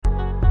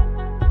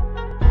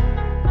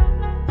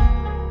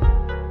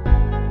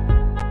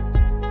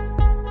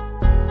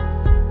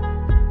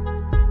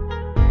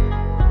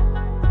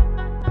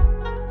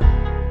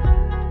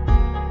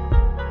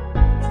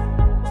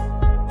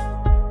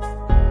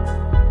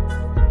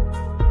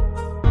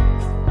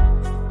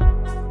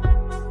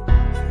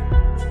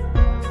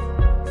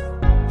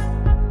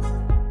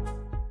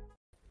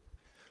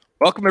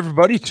Welcome,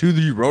 everybody, to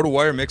the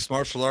RotoWire Mixed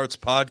Martial Arts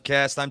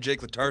Podcast. I'm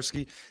Jake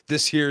Latarski.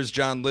 This here is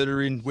John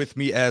Littering. With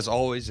me, as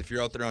always, if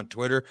you're out there on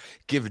Twitter,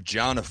 give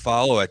John a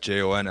follow at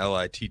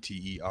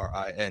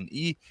JONLITTERINE.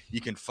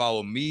 You can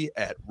follow me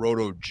at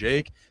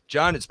RotoJake.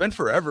 John, it's been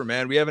forever,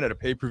 man. We haven't had a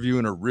pay-per-view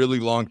in a really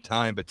long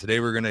time, but today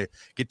we're going to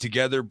get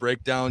together,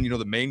 break down,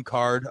 the main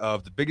card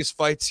of the biggest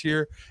fights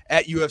here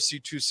at UFC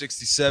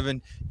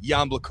 267.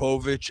 Jan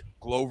Blachowicz,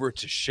 Glover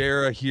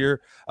Teixeira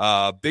here.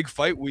 Big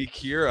fight week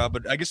here,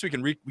 but I guess we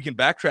can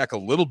backtrack a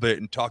little bit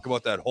and talk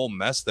about that whole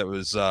mess that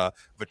was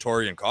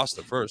Vettori and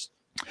Costa first.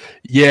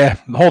 Yeah,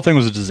 the whole thing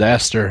was a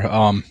disaster.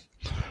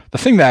 The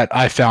thing that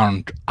I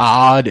found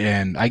odd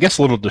and I guess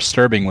a little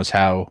disturbing was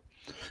how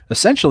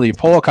essentially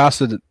Paulo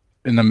Costa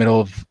in the middle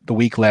of the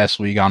week last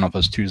week, I don't know if it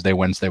was Tuesday,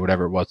 Wednesday,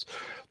 whatever it was,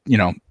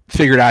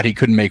 figured out he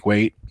couldn't make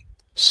weight.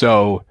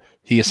 So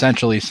he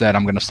essentially said,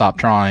 I'm going to stop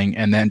trying,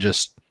 and then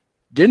just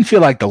didn't feel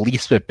like the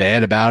least bit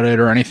bad about it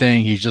or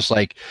anything. He's just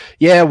like,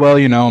 yeah,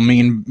 well, me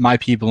and my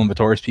people and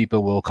Vittori's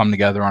people will come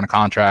together on a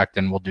contract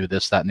and we'll do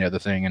this, that, and the other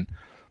thing. And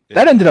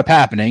that ended up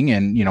happening,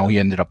 and, he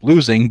ended up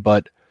losing.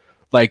 But,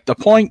 like, the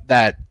point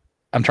that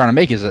I'm trying to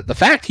make is that the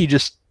fact he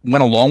just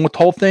went along with the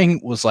whole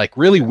thing was, like,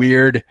 really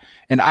weird.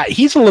 And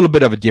he's a little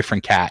bit of a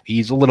different cat.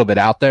 He's a little bit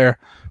out there.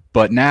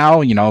 But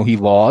now, he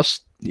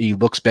lost. He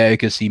looks bad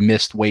because he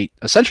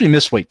essentially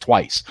missed weight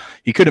twice.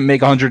 He couldn't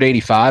make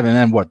 185, and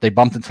then they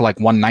bumped it to like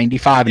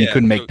 195, and he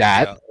couldn't make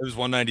that. Yeah, it was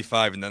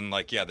 195, and then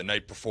the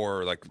night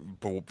before,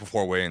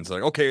 before weigh-ins,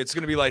 okay, it's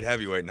going to be light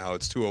heavyweight now.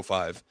 It's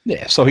 205.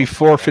 Yeah, so he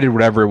forfeited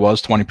whatever it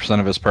was, 20%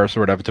 of his purse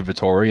or whatever to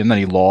Vettori, and then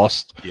he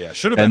lost. Yeah,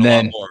 should have been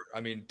a lot more. I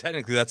mean,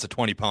 technically, that's a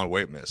 20-pound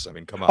weight miss. I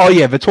mean, come on. Oh,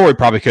 yeah, Vettori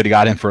probably could have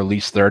got in for at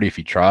least 30 if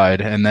he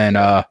tried. And then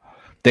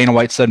Dana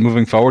White said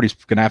moving forward, he's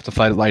going to have to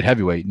fight at light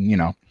heavyweight,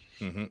 and,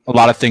 a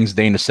lot of things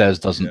Dana says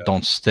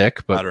don't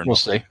stick, but we'll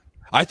see.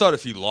 I thought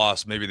if he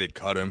lost, maybe they'd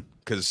cut him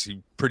because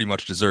he pretty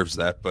much deserves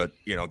that. But,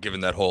 given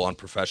that whole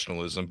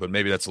unprofessionalism, but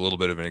maybe that's a little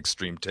bit of an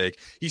extreme take.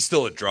 He's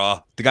still a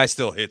draw. The guy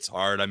still hits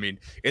hard. I mean,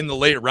 in the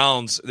late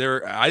rounds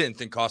I didn't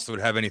think Costa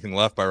would have anything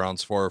left by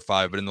rounds 4 or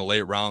 5, but in the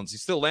late rounds, he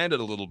still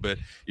landed a little bit.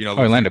 He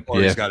landed.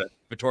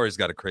 Vittori's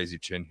got a crazy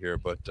chin here,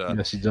 but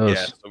yes, he does.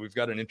 Yeah, so we've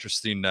got an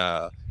interesting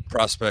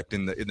prospect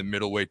in the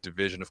middleweight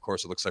division. Of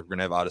course, it looks like we're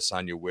gonna have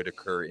Adesanya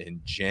Whitaker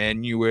in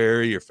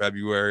January or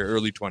February,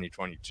 early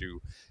 2022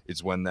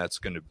 is when that's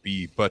gonna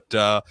be. But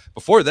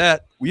before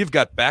that, we've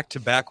got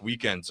back-to-back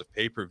weekends of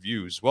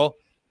pay-per-views. Well,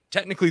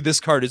 technically, this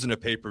card isn't a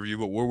pay-per-view,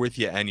 but we're with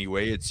you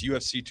anyway. It's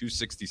UFC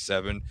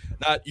 267,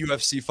 not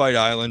UFC Fight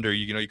Island, or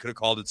you could have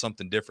called it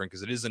something different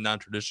because it is a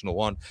non-traditional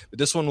one. But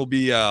this one will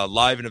be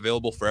live and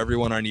available for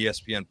everyone on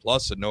ESPN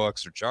Plus at no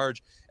extra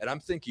charge. And I'm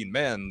thinking,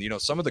 man,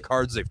 some of the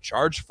cards they've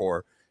charged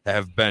for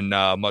have been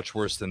much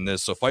worse than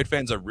this. So fight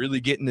fans are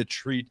really getting a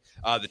treat.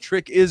 The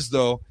trick is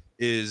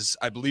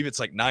I believe it's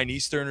like 9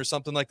 Eastern or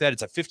something like that.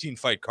 It's a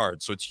 15-fight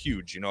card, so it's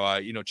huge.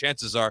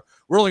 Chances are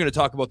we're only going to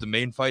talk about the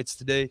main fights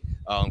today,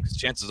 because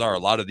chances are a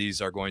lot of these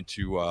are going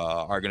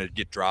to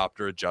get dropped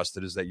or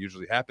adjusted, as that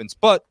usually happens.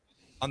 But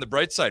on the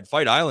bright side,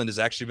 Fight Island has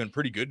actually been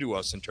pretty good to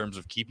us in terms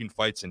of keeping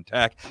fights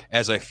intact,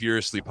 as I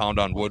furiously pound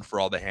on wood for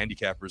all the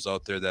handicappers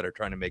out there that are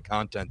trying to make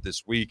content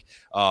this week.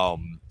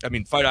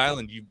 Fight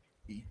Island,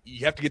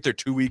 you have to get there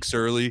 2 weeks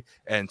early,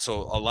 and so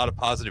a lot of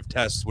positive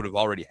tests would have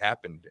already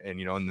happened, and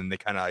and then they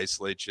kind of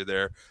isolate you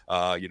there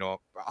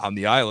on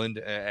the island,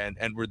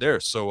 and we're there.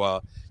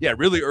 So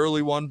really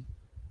early one.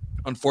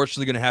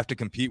 Unfortunately going to have to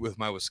compete with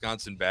my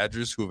Wisconsin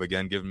Badgers, who have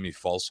again given me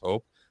false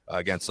hope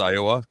against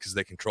Iowa because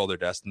they control their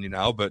destiny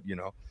now. But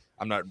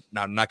I'm not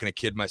going to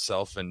kid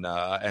myself and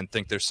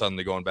think they're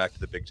suddenly going back to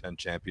the Big Ten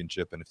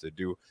championship, and if they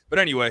do, but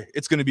anyway,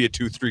 it's going to be a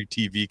 2-3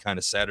 TV kind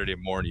of Saturday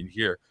morning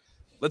here.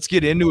 Let's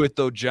get into it,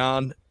 though,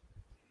 John.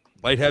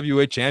 Light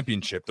heavyweight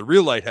championship, the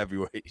real light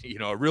heavyweight,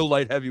 a real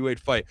light heavyweight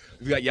fight.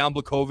 We've got Jan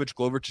Blachowicz,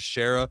 Glover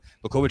Teixeira.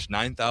 Blachowicz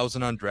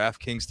 9,000 on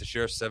DraftKings,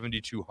 Teixeira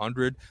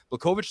 7,200.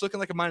 Blachowicz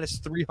looking like a minus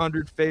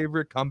 300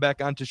 favorite.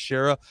 Comeback on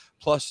Teixeira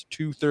plus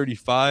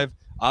 235.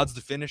 Odds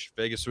to finish.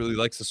 Vegas really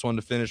likes this one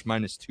to finish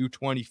minus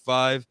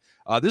 225.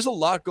 There's a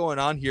lot going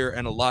on here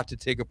and a lot to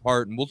take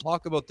apart, and we'll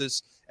talk about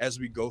this as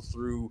we go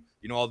through,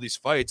 all these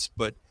fights,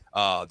 but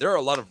there are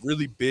a lot of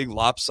really big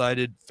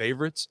lopsided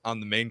favorites on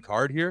the main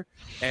card here,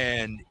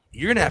 and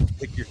you're gonna have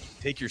to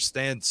take your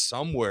stand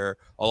somewhere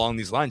along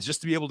these lines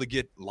just to be able to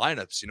get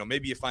lineups.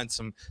 Maybe you find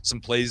some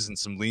plays and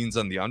some leans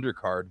on the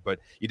undercard, but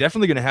you're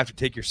definitely gonna have to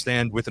take your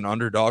stand with an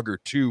underdog or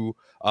two.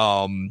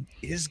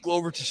 Is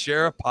Glover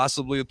Teixeira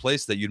possibly a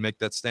place that you'd make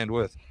that stand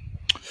with?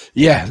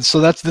 Yeah, so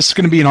this is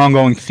going to be an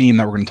ongoing theme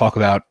that we're going to talk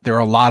about. There are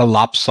a lot of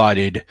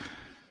lopsided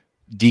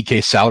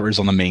DK salaries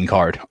on the main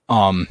card.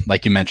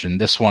 Like you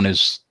mentioned, this one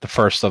is the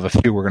first of a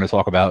few we're going to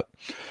talk about.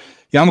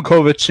 Jan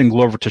Blachowicz and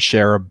Glover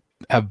Teixeira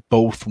have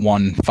both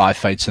won 5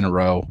 fights in a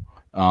row.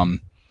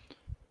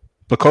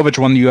 Blachowicz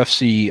won the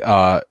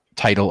UFC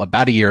title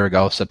about a year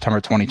ago, September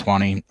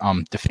 2020,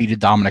 defeated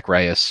Dominic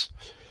Reyes.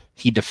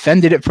 He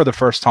defended it for the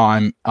first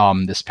time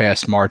this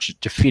past March,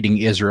 defeating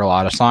Israel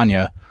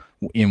Adesanya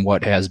in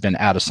what has been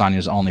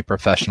Adesanya's only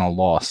professional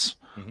loss.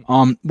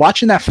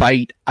 Watching that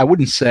fight, I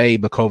wouldn't say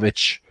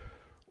Blachowicz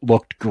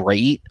looked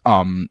great.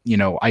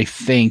 I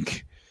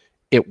think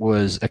it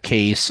was a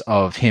case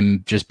of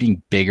him just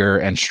being bigger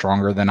and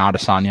stronger than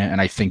Adesanya,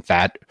 and I think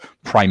that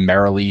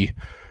primarily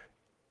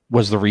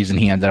was the reason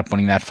he ended up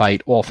winning that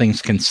fight. All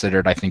things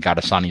considered, I think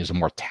Adesanya is a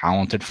more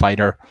talented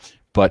fighter.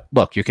 But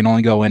look, you can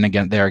only go in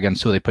there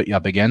against who they put you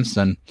up against,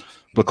 and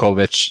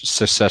Blachowicz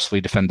successfully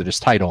defended his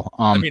title.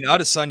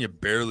 Adesanya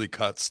barely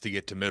cuts to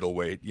get to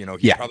middleweight.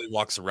 He probably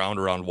walks around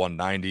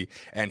 190,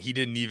 and he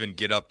didn't even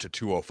get up to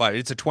 205.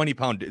 It's a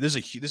 20-pound. This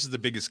is the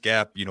biggest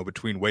gap,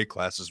 between weight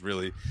classes,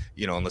 really.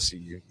 Unless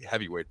you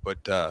heavyweight,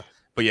 but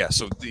yeah.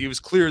 So it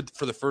was clear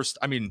for the first.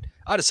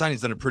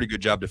 Adesanya's done a pretty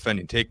good job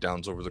defending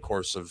takedowns over the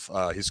course of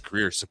his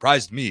career.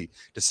 Surprised me,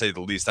 to say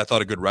the least. I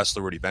thought a good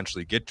wrestler would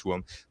eventually get to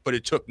him, but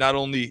it took not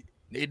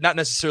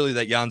necessarily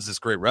that Jan's this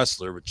great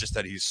wrestler, but just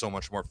that he's so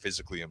much more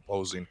physically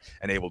imposing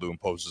and able to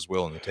impose his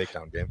will in the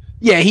takedown game.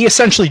 Yeah, he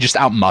essentially just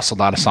outmuscled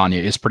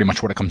Adesanya is pretty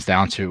much what it comes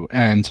down to.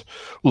 And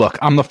look,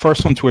 I'm the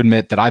first one to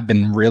admit that I've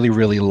been really,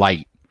 really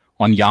light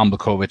on Jan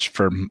Blachowicz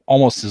for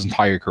almost his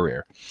entire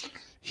career.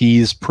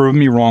 He's proven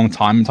me wrong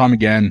time and time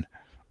again.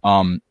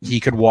 He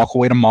could walk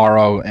away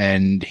tomorrow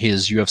and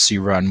his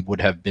UFC run would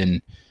have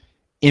been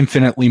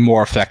infinitely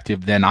more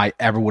effective than I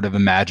ever would have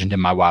imagined in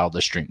my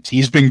wildest dreams.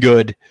 He's been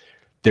good.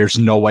 There's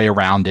no way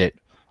around it.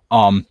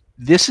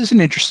 This is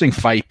an interesting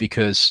fight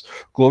because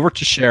Glover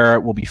Teixeira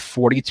will be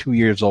 42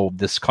 years old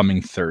this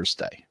coming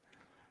Thursday.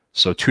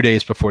 So 2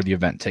 days before the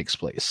event takes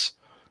place.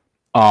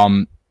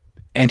 And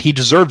he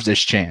deserves this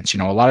chance.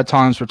 A lot of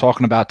times we're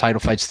talking about title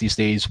fights these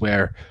days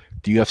where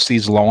the UFC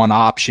is low on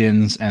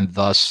options and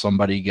thus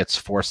somebody gets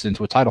forced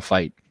into a title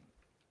fight.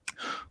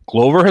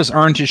 Glover has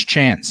earned his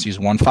chance. He's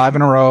won 5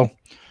 in a row.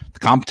 The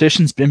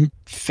competition's been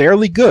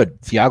fairly good.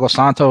 Thiago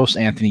Santos,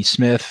 Anthony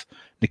Smith,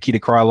 Nikita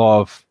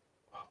Krylov,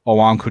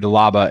 Owan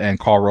Kudalaba, and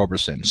Carl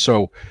Roberson.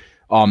 So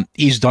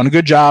he's done a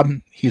good job.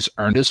 He's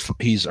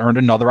earned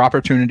another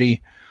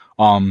opportunity.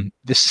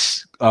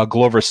 This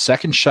Glover's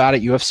second shot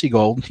at UFC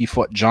Gold. He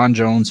fought John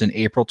Jones in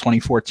April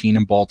 2014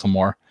 in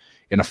Baltimore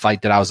in a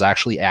fight that I was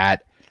actually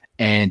at,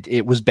 and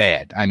it was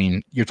bad.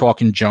 You're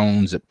talking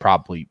Jones at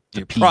probably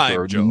the peak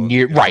or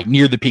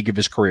near the peak of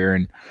his career,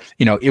 and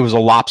it was a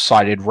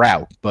lopsided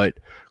rout. But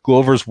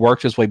Glover's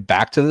worked his way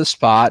back to the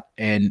spot,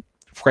 and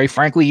quite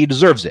frankly, he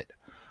deserves it.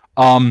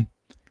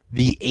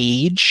 The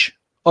age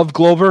of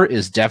Glover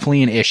is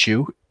definitely an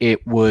issue.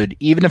 It would,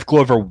 even if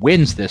Glover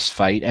wins this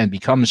fight and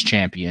becomes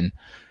champion,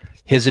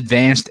 his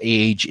advanced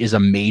age is a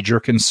major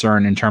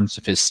concern in terms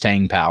of his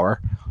staying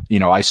power.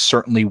 I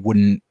certainly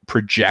wouldn't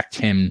project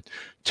him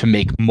to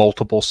make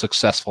multiple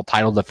successful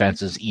title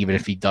defenses, even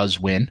if he does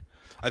win.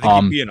 I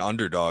think he'd be an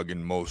underdog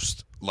in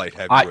most light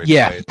heavyweight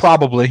fights.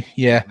 Probably.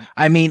 Yeah.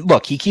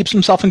 Look, he keeps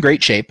himself in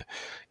great shape.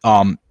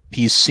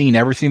 He's seen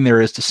everything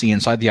there is to see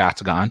inside the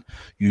octagon.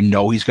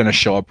 He's going to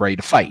show up ready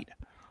to fight.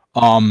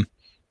 From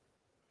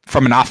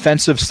an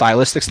offensive,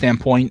 stylistic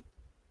standpoint,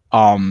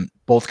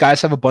 both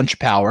guys have a bunch of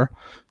power.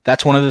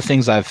 That's one of the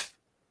things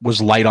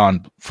was light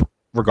on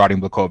regarding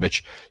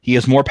Blachowicz. He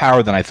has more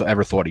power than I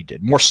ever thought he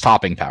did. More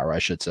stopping power, I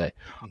should say.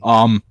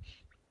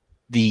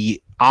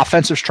 The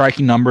offensive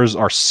striking numbers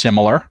are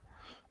similar.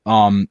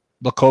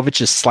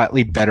 Blachowicz is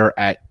slightly better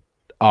at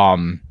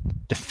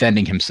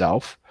defending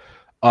himself.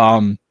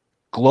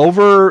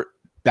 Glover,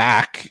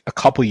 back a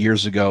couple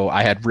years ago,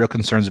 I had real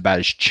concerns about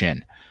his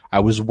chin. I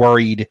was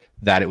worried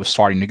that it was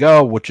starting to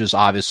go, which is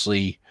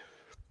obviously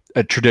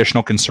a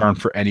traditional concern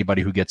for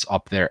anybody who gets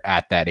up there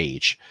at that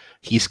age.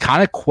 He's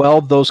kind of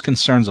quelled those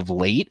concerns of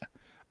late.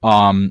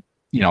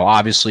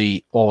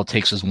 Obviously, all it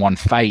takes is one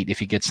fight. If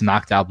he gets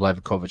knocked out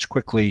Blachowicz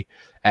quickly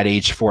at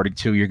age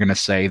 42, you're going to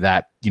say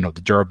that, the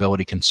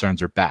durability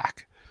concerns are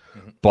back.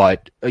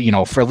 But,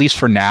 for at least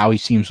for now, he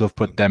seems to have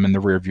put them in the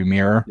rearview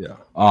mirror. Yeah.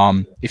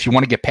 If you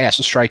want to get past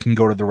the strike and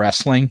go to the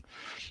wrestling,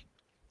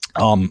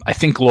 I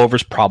think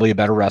Glover's probably a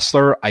better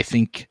wrestler. I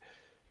think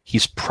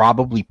he's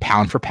probably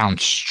pound for pound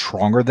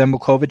stronger than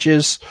Blachowicz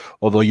is,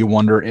 although you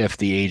wonder if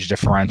the age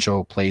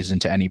differential plays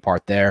into any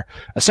part there.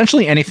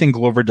 Essentially, anything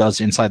Glover does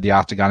inside the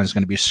octagon is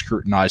going to be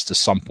scrutinized to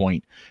some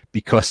point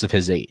because of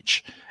his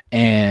age.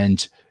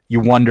 And you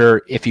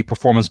wonder if he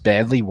performs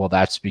badly, well,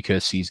 that's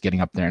because he's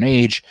getting up there in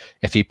age.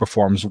 If he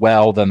performs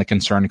well, then the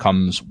concern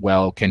comes,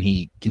 well, can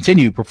he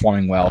continue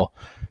performing well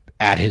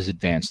at his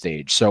advanced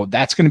age? So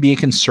that's going to be a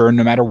concern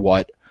no matter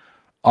what.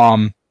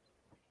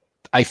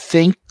 I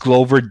think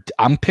Glover,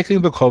 I'm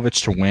picking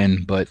Blachowicz to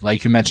win, but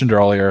like you mentioned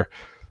earlier,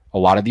 a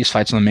lot of these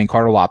fights on the main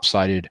card are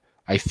lopsided.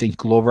 I think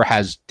Glover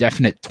has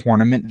definite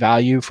tournament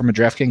value from a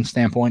DraftKings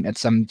standpoint at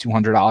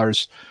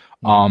 $7,200.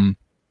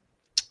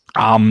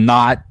 I'm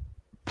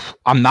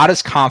not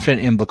as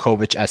confident in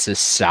Blachowicz as his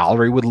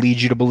salary would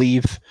lead you to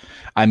believe.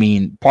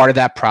 Part of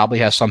that probably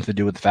has something to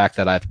do with the fact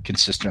that I've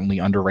consistently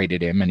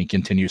underrated him and he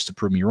continues to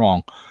prove me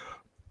wrong.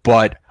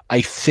 But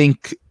I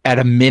think at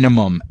a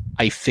minimum,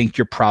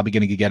 you're probably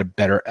going to get a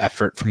better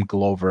effort from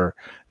Glover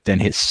than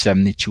his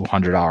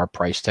 $7,200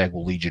 price tag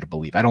will lead you to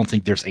believe. I don't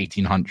think there's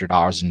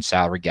 $1,800 in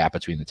salary gap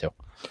between the two.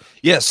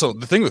 Yeah, so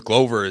the thing with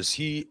Glover is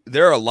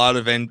there are a lot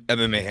of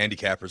MMA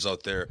handicappers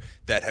out there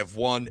that have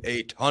won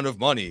a ton of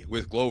money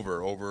with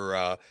Glover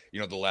over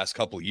the last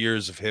couple of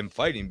years of him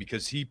fighting,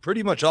 because he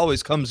pretty much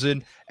always comes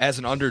in as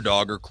an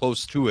underdog or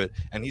close to it,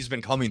 and he's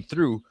been coming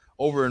through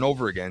over and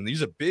over again.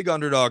 He's a big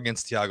underdog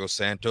against Thiago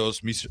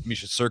Santos, Misha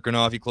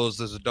Cirkunov. He closed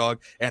as a dog.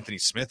 Anthony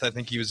Smith, I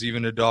think he was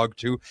even a dog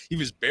too. He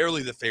was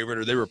barely the favorite,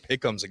 or they were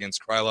pick'ems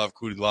against Krylov,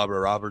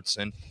 Kudilaba,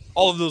 Robertson.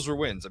 All of those were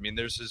wins. I mean,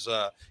 there's his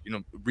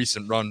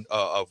recent run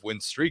of win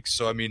streaks.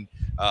 So I mean,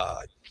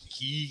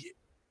 he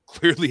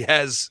clearly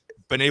has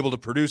been able to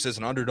produce as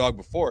an underdog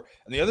before.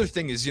 And the other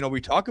thing is,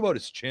 we talk about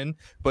his chin,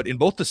 but in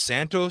both the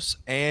Santos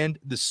and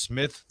the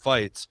Smith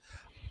fights,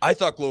 I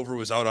thought Glover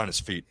was out on his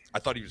feet. I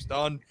thought he was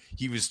done.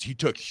 He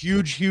took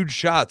huge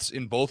shots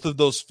in both of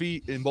those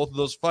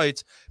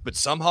fights, but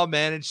somehow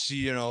managed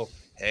to,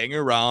 hang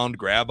around,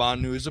 grab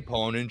onto his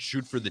opponent,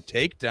 shoot for the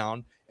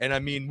takedown. And I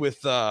mean, with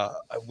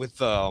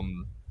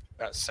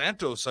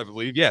Santos, I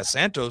believe,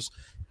 Santos,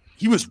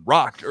 he was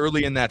rocked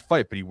early in that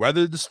fight, but he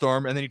weathered the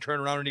storm, and then he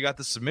turned around and he got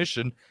the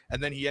submission,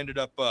 and then he ended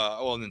up.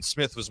 And then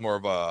Smith was more,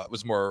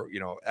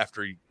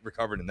 after he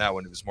recovered in that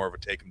one, it was more of a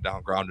take him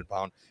down, ground and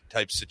pound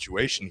type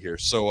situation here.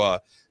 So,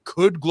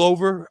 could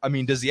Glover? I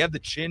mean, does he have the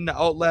chin to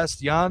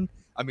outlast Yan?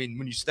 I mean,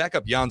 when you stack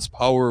up Yan's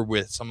power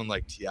with someone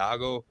like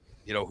Thiago,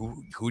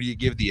 who do you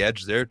give the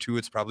edge there to?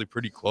 It's probably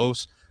pretty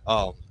close.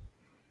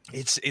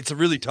 It's a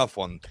really tough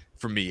one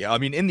for me. I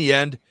mean, in the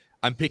end,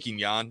 I'm picking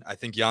Yan. I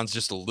think Yan's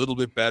just a little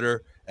bit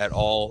better at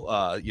all,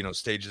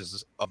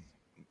 stages of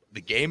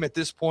the game at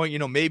this point.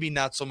 Maybe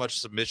not so much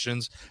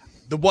submissions.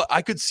 What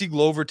I could see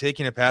Glover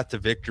taking a path to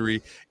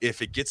victory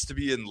if it gets to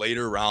be in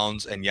later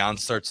rounds and Yan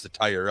starts to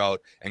tire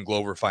out and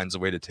Glover finds a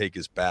way to take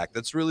his back.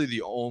 That's really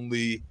the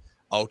only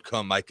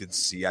outcome I could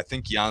see. I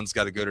think Jan's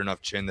got a good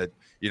enough chin that,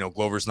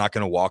 Glover's not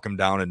going to walk him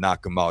down and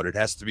knock him out. It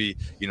has to be,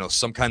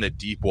 some kind of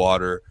deep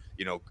water,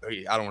 I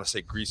don't want to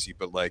say greasy,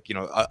 but like,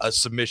 a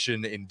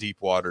submission in deep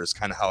water is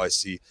kind of how I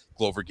see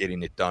Glover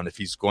getting it done if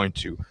he's going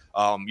to.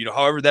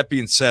 However, that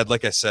being said,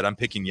 like I said, I'm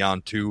picking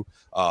Yan too.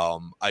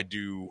 I'll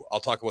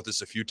talk about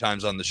this a few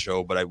times on the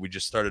show, but we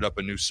just started up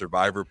a new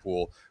survivor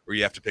pool where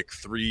you have to pick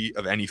 3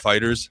 of any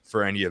fighters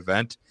for any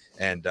event.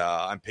 And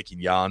I'm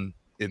picking Yan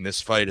in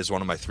this fight as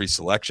one of my 3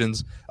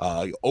 selections,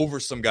 over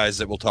some guys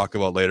that we'll talk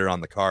about later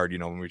on the card,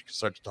 when we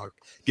start to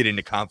get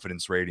into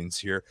confidence ratings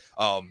here.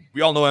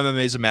 We all know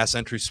MMA is a mass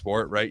entry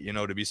sport, right?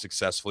 To be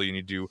successful, you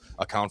need to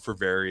account for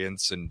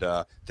variance, and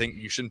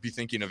you shouldn't be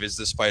thinking of, is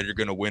this fighter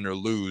going to win or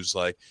lose?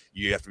 Like,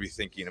 you have to be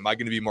thinking, am I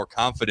going to be more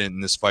confident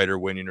in this fighter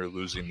winning or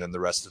losing than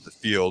the rest of the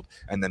field,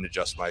 and then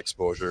adjust my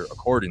exposure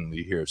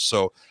accordingly here.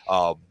 So,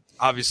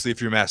 obviously, if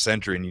you're mass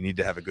entering, you need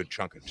to have a good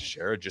chunk of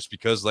share, just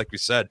because, like we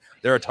said,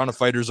 there are a ton of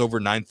fighters over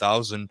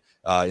 9,000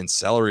 in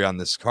salary on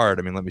this card.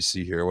 I mean, let me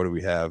see here. What do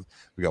we have?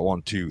 We got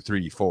 1, 2,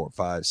 3, 4,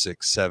 5,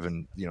 6,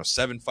 7,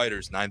 7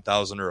 fighters,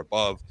 9,000 or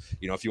above.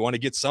 If you want to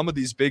get some of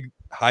these big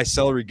high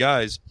salary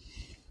guys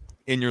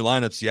in your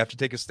lineups, you have to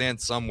take a stand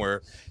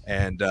somewhere.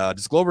 And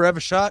does Glover have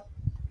a shot?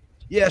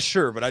 Yeah,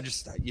 sure. But I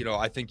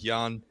think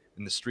Yan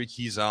and the streak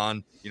he's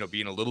on,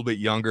 being a little bit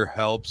younger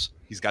helps.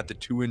 He's got the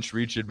 2-inch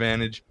reach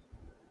advantage.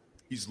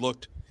 He's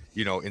looked,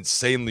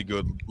 insanely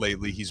good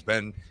lately. He's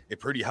been a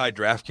pretty high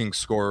DraftKings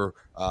scorer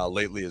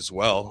lately as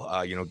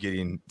well,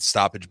 getting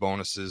stoppage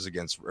bonuses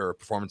or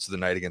performance of the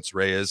night against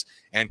Reyes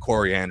and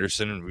Corey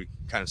Anderson. And we've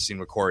kind of seen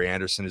what Corey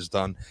Anderson has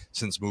done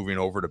since moving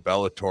over to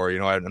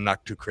Bellator. I'm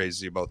not too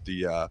crazy about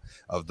the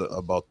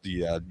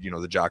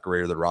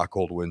Jacare or the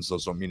Rockhold wins.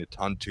 Those don't mean a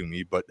ton to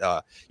me, but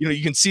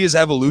you can see his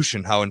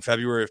evolution, how in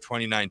February of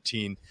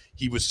 2019,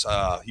 he was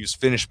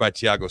finished by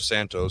Thiago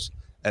Santos.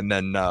 And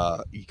then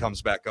he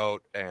comes back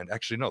out, and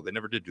actually, no, they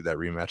never did do that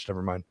rematch.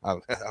 Never mind.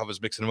 I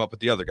was mixing him up with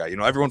the other guy.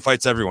 Everyone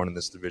fights everyone in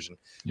this division.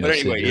 Yes, but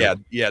anyway,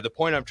 yeah. The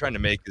point I'm trying to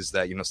make is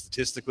that,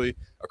 statistically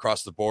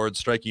across the board,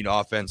 striking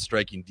offense,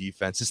 striking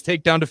defense, his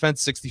takedown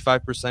defense,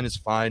 65% is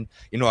fine.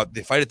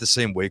 They fight at the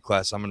same weight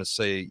class. I'm going to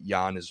say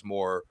Yan is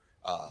more.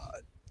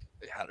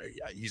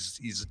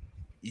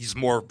 He's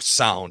more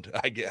sound,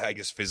 I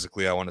guess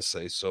physically. I want to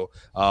say so.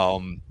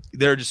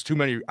 There are just too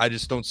many. I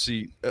just don't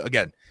see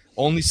again.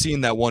 Only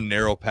seeing that one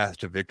narrow path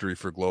to victory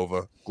for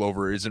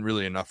Glover isn't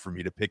really enough for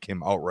me to pick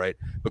him outright.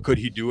 But could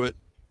he do it?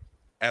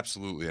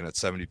 Absolutely. And at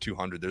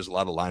 7,200, there's a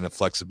lot of lineup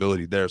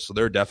flexibility there. So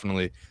there are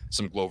definitely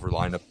some Glover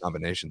lineup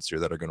combinations here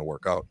that are going to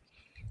work out.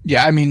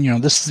 Yeah, I mean,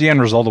 this is the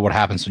end result of what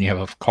happens when you have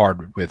a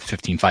card with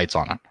 15 fights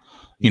on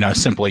it.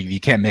 Simply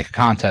you can't make a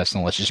contest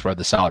unless you spread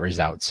the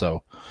salaries out.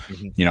 So,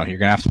 you're going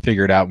to have to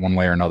figure it out one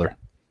way or another.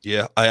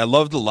 Yeah, I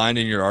love the line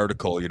in your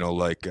article, I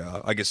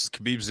guess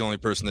Khabib's the only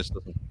person this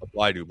doesn't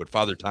apply to, but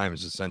Father Time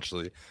is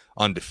essentially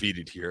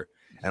undefeated here.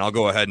 And I'll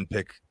go ahead and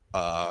pick,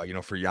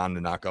 for Yan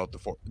to knock out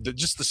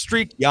just the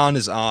streak Yan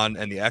is on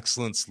and the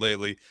excellence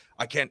lately.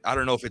 I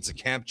don't know if it's a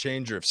camp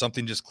change or if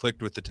something just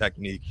clicked with the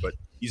technique, but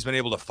he's been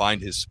able to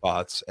find his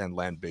spots and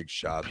land big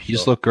shots.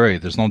 He's looked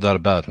great. There's no doubt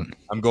about it.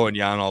 I'm going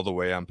Jan all the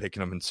way. I'm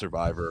picking him in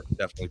Survivor.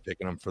 Definitely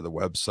picking him for the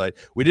website.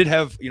 We did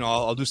have,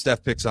 I'll do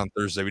staff picks on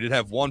Thursday. We did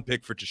have one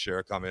pick for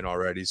Teixeira come in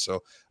already.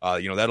 So,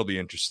 that'll be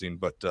interesting.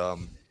 But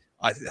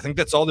I think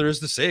that's all there is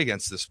to say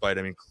against this fight.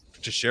 I mean,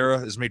 Teixeira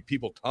has made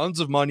people tons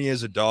of money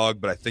as a dog,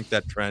 but I think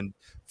that trend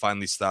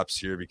finally stops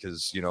here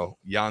because,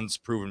 Jan's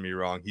proven me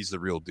wrong. He's the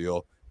real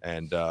deal.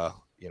 And,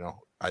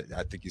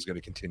 I think he's going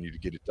to continue to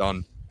get it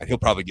done, and he'll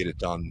probably get it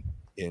done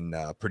in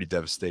pretty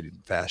devastating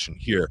fashion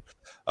here.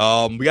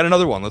 We got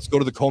another one. Let's go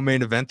to the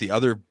co-main event, the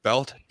other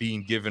belt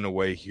being given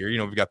away here.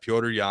 We've got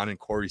Petr Yan and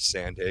Corey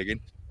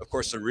Sandhagen. Of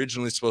course,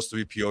 originally supposed to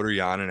be Petr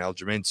Yan and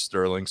Aljamain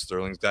Sterling.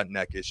 Sterling's got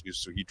neck issues,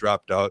 so he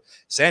dropped out.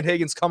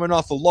 Sandhagen's coming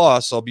off a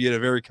loss, albeit a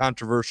very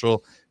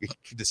controversial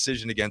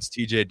decision against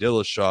TJ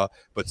Dillashaw,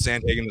 but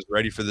Sandhagen was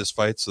ready for this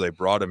fight, so they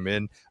brought him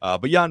in.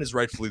 But Yan is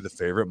rightfully the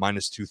favorite,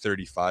 minus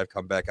 235.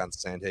 Come back on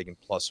Sandhagen,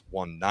 plus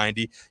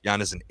 190.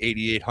 Yan is an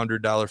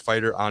 $8,800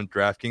 fighter on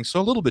DraftKings, so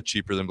a little bit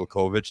cheaper than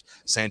Blachowicz.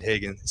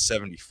 Sandhagen,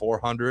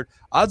 $7,400.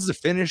 Odds to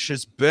finish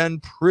has been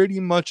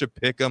pretty much a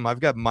pick 'em. I've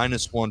got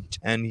minus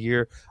 110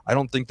 here. I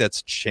don't think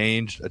that's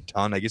changed a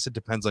ton. I guess it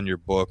depends on your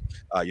book.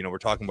 We're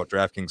talking about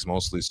DraftKings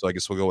mostly, so I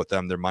guess we'll go with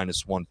them. They're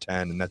minus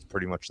 110, and that's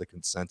pretty much the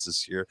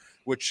consensus here,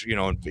 which,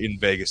 in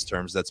Vegas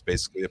terms, that's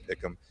basically a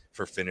pick 'em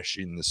for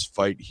finishing this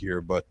fight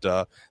here. But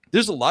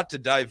there's a lot to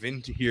dive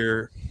into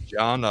here,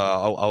 John.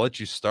 I'll let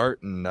you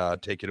start and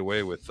take it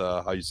away with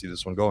how you see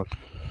this one going.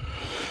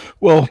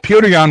 Well,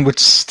 Petr Yan would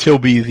still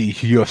be the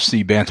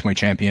UFC bantamweight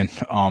champion.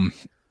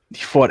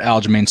 He fought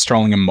Aljamain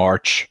Sterling in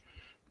March.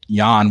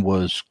 Yan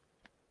was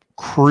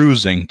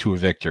cruising to a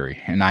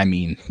victory, and I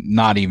mean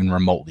not even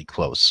remotely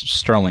close.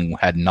 Sterling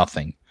had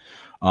nothing.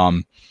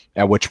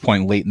 At which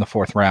point, late in the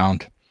fourth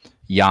round,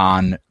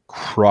 Yan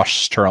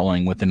crushed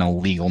Sterling with an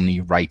illegal knee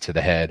right to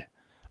the head.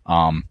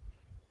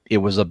 It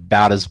was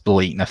about as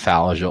blatant a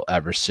foul as you'll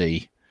ever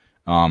see.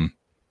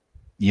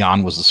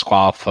 Yan was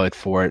disqualified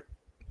for it,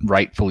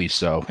 rightfully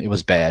so. It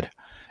was bad,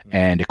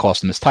 and it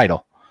cost him his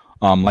title.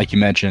 Like you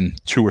mentioned,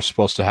 two were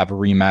supposed to have a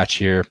rematch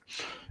here.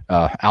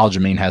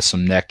 Aljamain has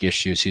some neck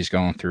issues he's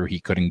going through. He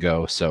couldn't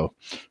go, so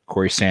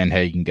Corey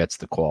Sandhagen gets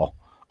the call.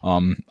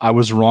 I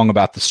was wrong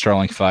about the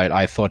Sterling fight.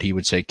 I thought he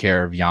would take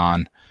care of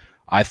Yan.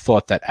 I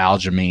thought that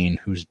Aljamain,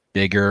 who's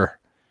bigger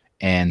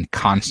and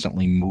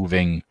constantly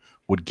moving,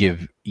 would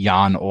give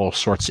Yan all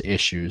sorts of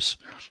issues.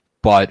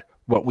 But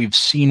what we've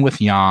seen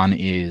with Yan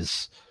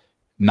is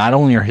not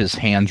only are his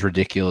hands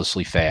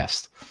ridiculously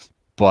fast,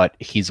 but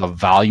he's a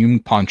volume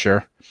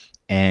puncher,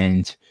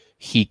 and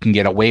he can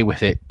get away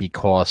with it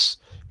because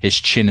his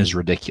chin is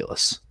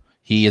ridiculous.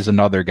 He is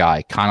another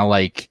guy, kind of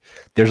like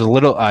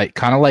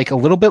a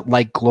little bit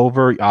like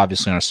Glover,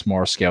 obviously on a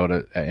smaller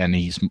scale, and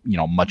he's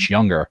much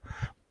younger,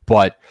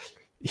 but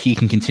he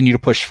can continue to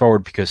push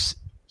forward because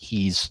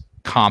he's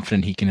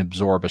confident he can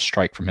absorb a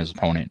strike from his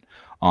opponent.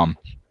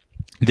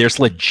 There's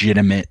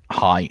legitimate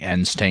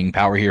high-end staying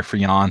power here for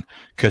Yan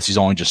because he's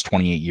only just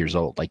 28 years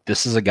old. Like,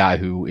 this is a guy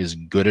who is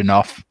good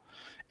enough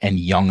and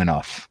young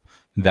enough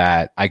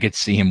that I could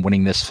see him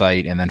winning this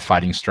fight and then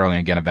fighting Sterling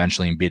again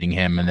eventually and beating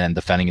him and then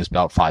defending his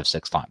belt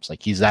 5-6 times.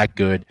 Like, he's that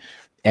good,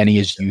 and he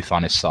has youth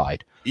on his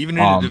side. Even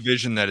in a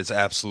division that is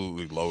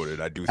absolutely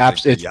loaded, I do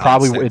think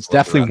it's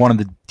definitely one of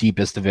the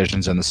deepest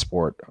divisions in the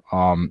sport,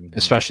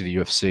 especially the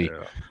UFC.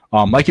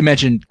 Yeah. Like you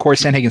mentioned, Corey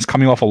Sandhagen's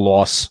coming off a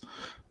loss.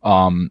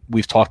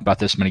 We've talked about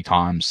this many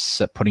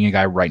times. Putting a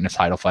guy right in a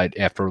title fight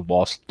after a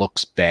loss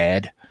looks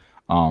bad,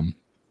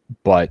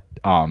 but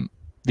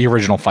the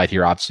original fight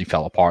here obviously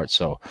fell apart.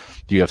 So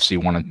the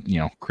UFC wanted,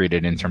 create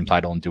an interim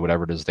title and do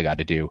whatever it is they got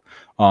to do.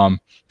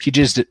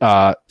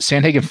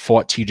 Sandhagen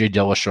fought TJ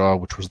Dillashaw,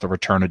 which was the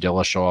return of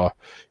Dillashaw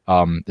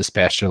this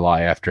past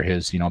July after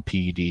his,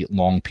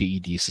 long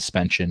PED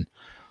suspension.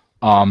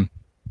 I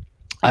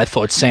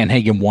thought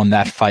Sandhagen won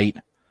that fight.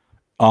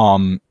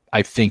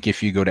 I think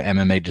if you go to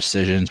MMA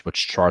decisions,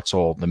 which charts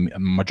all the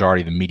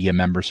majority of the media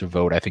members who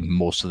vote, I think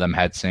most of them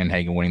had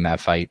Sandhagen winning that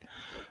fight.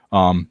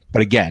 But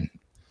again,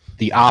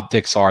 the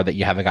optics are that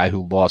you have a guy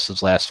who lost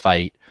his last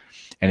fight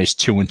and is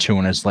 2-2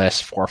 in his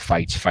last 4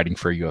 fights fighting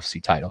for a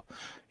UFC title.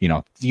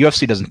 The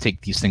UFC doesn't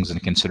take these things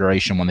into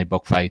consideration when they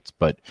book fights,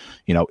 but,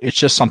 it's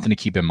just something to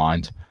keep in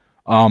mind.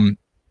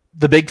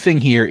 The big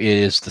thing here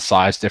is the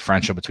size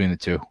differential between the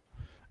two.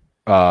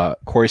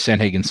 Corey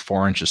Sandhagen's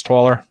 4 inches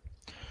taller.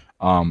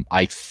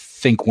 I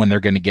think when they're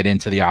going to get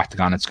into the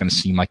octagon, it's going to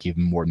seem like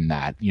even more than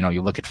that.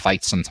 You look at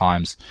fights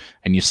sometimes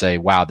and you say,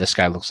 wow, this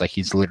guy looks like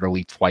he's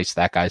literally twice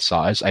that guy's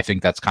size. I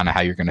think that's kind of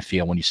how you're going to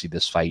feel when you see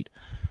this fight.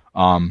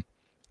 And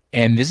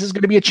this is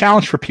going to be a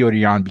challenge for Petr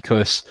Yan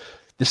because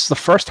this is the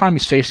first time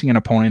he's facing an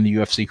opponent in the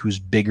UFC who's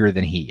bigger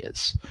than he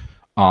is.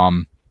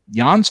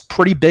 Jan's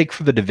pretty big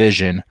for the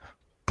division,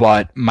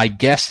 but my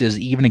guess is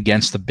even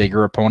against the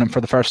bigger opponent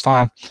for the first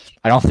time,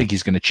 I don't think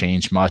he's going to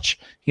change much.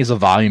 He's a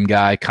volume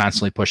guy,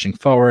 constantly pushing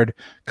forward,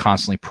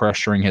 constantly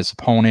pressuring his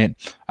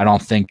opponent. I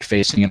don't think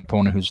facing an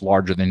opponent who's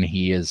larger than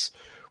he is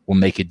will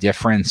make a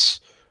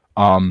difference.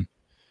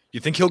 You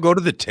think he'll go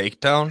to the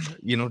takedown,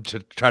 to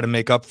try to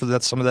make up for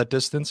some of that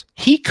distance?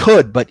 He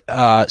could, but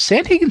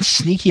Sandhagen's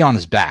sneaky on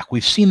his back.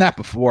 We've seen that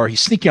before. He's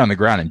sneaky on the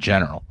ground in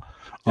general.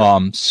 Yeah.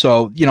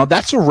 So,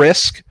 that's a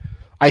risk.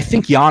 I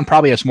think Jan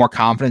probably has more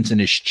confidence in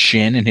his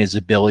chin and his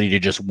ability to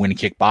just win a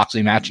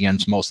kickboxing match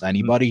against most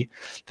anybody.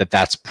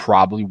 That's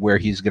probably where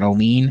he's going to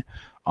lean.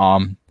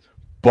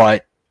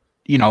 But,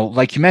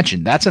 like you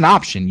mentioned, that's an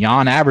option.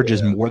 Jan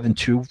averages more than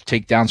 2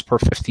 takedowns per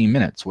 15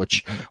 minutes,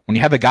 which when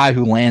you have a guy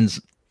who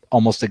lands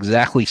almost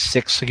exactly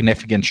 6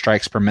 significant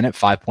strikes per minute,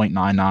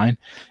 5.99,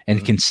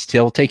 and can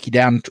still take you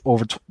down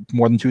over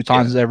more than 2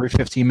 times every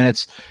 15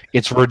 minutes.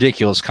 It's a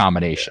ridiculous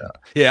combination.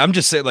 Yeah, I'm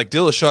just saying, like,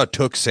 Dillashaw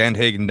took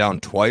Sandhagen down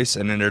twice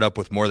and ended up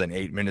with more than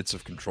 8 minutes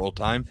of control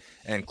time.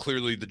 And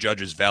clearly the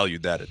judges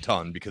valued that a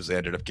ton because they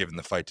ended up giving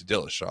the fight to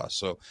Dillashaw.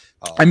 So,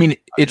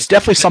 it's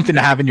definitely something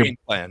to have in your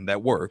plan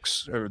that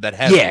works, or that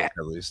has worked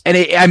at least. And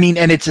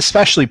it's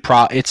especially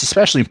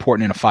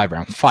important in a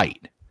 5-round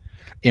fight,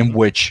 in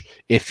which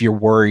if you're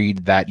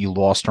worried that you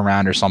lost a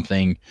round or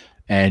something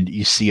and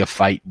you see a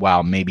fight,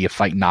 maybe a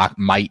fight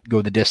might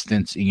go the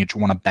distance and you just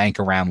want to bank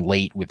around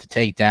late with the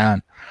takedown,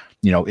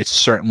 it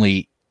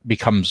certainly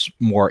becomes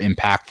more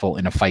impactful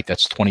in a fight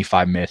that's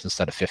 25 minutes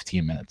instead of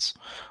 15 minutes.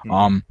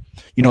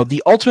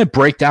 The ultimate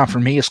breakdown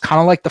for me is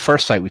kind of like the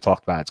first fight we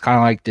talked about. It's kind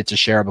of like the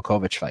Teixeira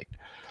Bukovic fight.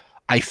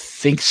 I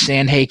think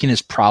Sandhagen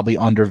is probably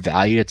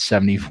undervalued at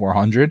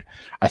 7,400.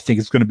 I think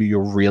it's going to be a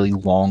really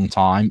long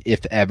time,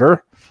 if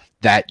ever,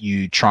 that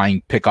you try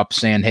and pick up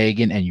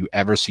Sandhagen and you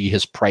ever see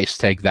his price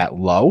tag that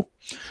low.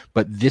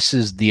 But this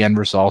is the end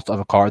result of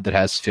a card that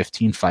has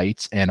 15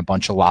 fights and a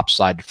bunch of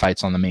lopsided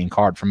fights on the main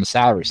card from a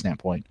salary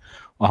standpoint.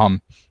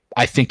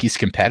 I think he's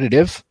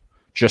competitive,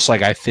 just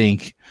like I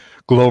think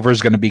Glover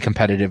is going to be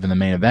competitive in the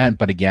main event.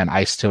 But again,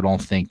 I still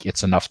don't think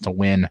it's enough to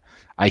win.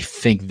 I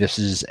think this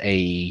is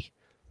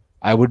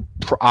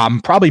I'm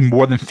probably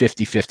more than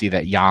 50-50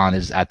 that Jan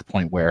is at the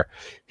point where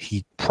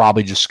he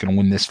probably just going to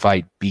win this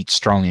fight, beat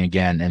Sterling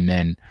again, and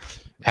then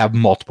have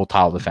multiple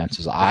title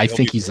defenses. I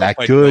think he's that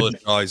good.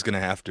 Oh, he's going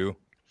to have to.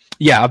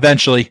 Yeah,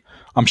 eventually,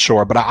 I'm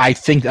sure. But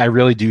I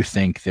really do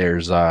think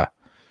there's,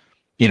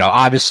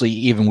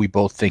 obviously, we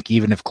both think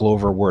even if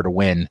Glover were to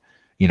win,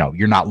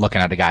 you're not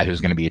looking at a guy who's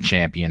going to be a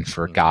champion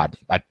for God.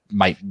 I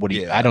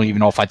don't even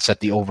know if I'd set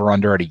the over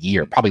under at a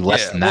year, probably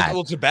less than that.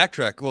 Well, to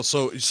backtrack,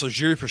 so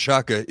Jiri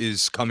Prochazka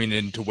is coming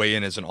in to weigh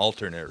in as an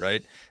alternate,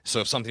 right?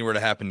 So if something were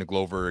to happen to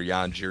Glover or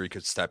Jan, Jiri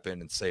could step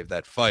in and save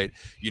that fight.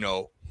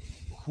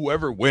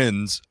 Whoever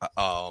wins,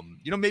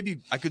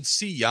 maybe I could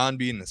see Jan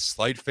being a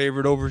slight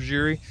favorite over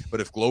Jiri, but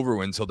if Glover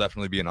wins, he'll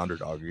definitely be an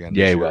underdog again.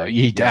 Yeah, well,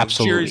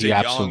 absolutely. Jiri's a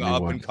young,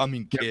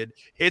 up-and-coming kid.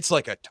 Hits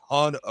like a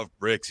ton of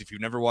bricks. If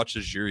you've never watched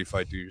this Jiri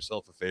fight, do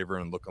yourself a favor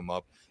and look him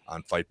up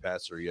on Fight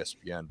Pass or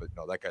ESPN. But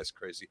no, that guy's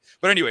crazy.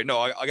 But anyway, no,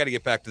 I got to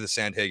get back to the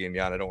Sandhagen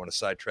Jan. I don't want to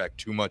sidetrack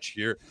too much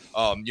here.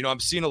 I'm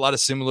seeing a lot of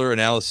similar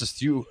analysis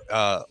to you.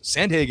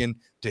 Sandhagen,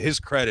 to his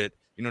credit,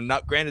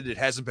 not granted it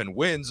hasn't been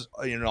wins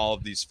in all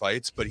of these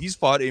fights, but he's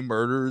fought a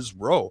murderer's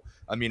row.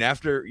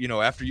 After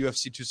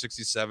UFC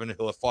 267,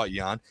 he'll have fought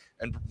Jan.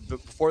 And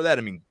before that,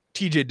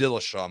 TJ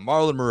Dillashaw,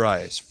 Marlon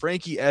Moraes,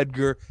 Frankie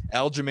Edgar,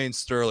 Aljamain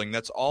Sterling.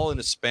 That's all in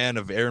a span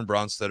of Aaron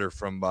Bronstetter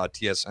from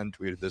TSN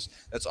tweeted this.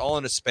 That's all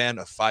in a span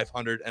of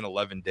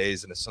 511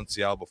 days and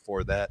Asunciao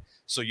before that.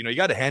 So, you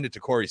got to hand it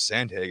to Corey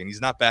Sandhagen. He's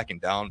not backing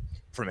down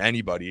from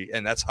anybody.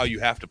 And that's how you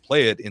have to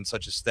play it in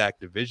such a stacked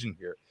division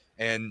here.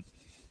 And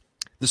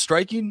the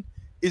striking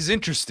is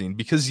interesting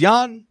because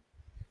Jan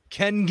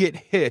can get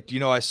hit.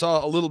 I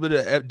saw a little bit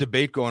of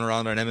debate going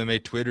around on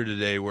MMA Twitter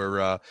today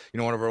where,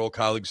 one of our old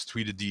colleagues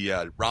tweeted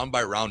the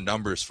round-by-round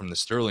numbers from the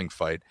Sterling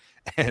fight.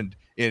 And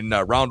in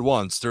round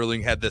 1,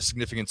 Sterling had the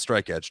significant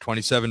strike edge,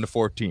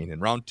 27-14. In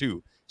round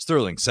 2,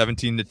 Sterling,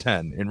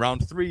 17-10. In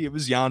round 3, it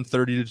was Jan,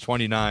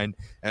 30-29.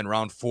 And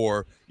round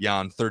 4,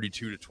 Jan,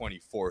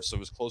 32-24. So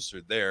it was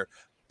closer there.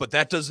 But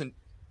that doesn't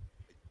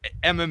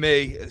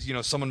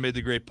MMA, someone made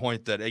the great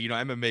point that,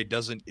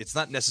 MMA it's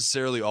not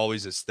necessarily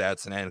always a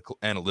stats and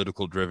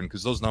analytical driven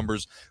because those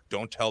numbers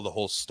don't tell the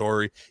whole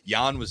story.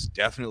 Jan was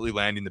definitely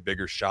landing the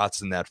bigger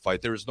shots in that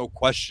fight. There was no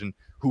question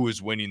who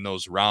was winning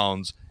those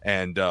rounds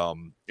and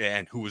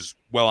who was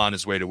well on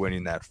his way to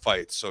winning that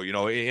fight. So,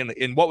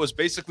 in what was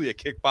basically a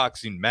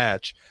kickboxing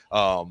match,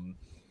 I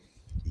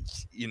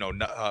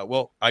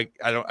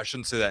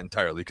shouldn't say that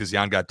entirely because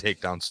Jan got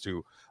takedowns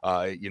too,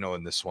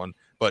 in this one,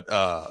 but,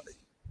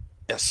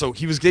 so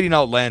he was getting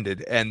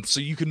outlanded, and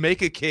so you can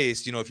make a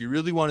case, if you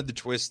really wanted to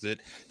twist it,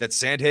 that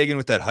Sandhagen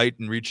with that height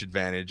and reach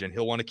advantage, and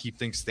he'll want to keep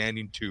things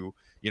standing too.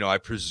 I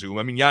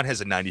presume. Jan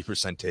has a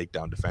 90%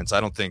 takedown defense. I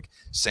don't think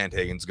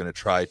Sandhagen's going to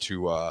try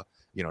to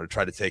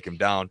take him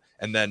down.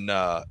 And then,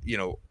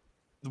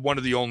 one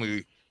of the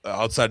only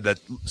outside of that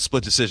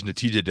split decision to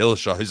TJ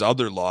Dillashaw, his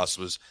other loss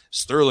was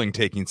Sterling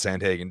taking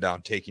Sandhagen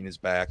down, taking his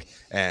back,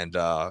 and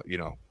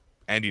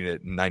ending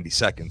it in 90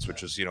 seconds,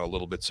 which was, a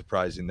little bit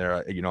surprising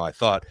there, I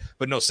thought.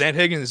 But no,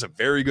 Sandhagen is a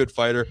very good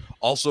fighter,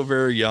 also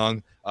very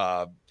young,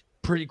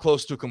 pretty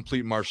close to a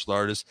complete martial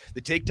artist.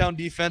 The takedown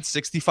defense,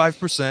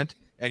 65%,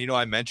 And,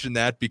 I mentioned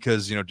that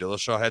because,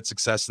 Dillashaw had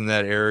success in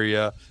that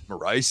area.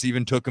 Moraes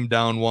even took him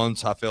down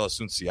once. Rafael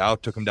Asunciao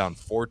took him down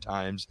 4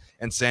 times.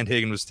 And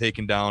Sandhagen was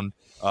taken down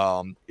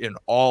in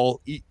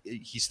all.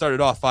 He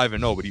started off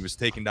 5-0, but he was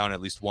taken down at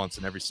least once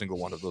in every single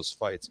one of those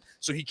fights.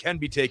 So he can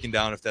be taken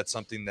down if that's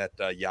something that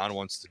Jan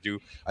wants to do.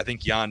 I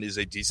think Jan is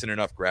a decent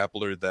enough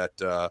grappler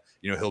that,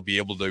 he'll be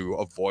able to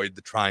avoid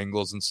the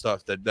triangles and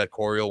stuff that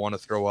Corey will want to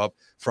throw up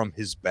from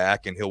his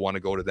back, and he'll want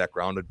to go to that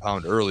grounded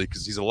pound early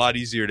because he's a lot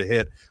easier to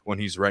hit when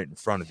he's right in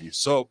front of you.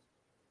 So,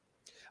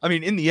 I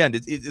mean, in the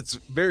end, it's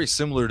very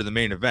similar to the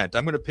main event.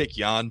 I'm going to pick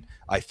Jan.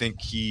 I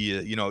think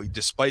he,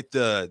 despite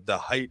the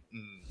height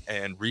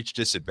and reach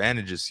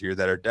disadvantages here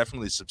that are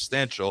definitely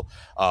substantial,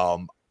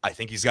 I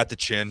think he's got the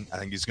chin. I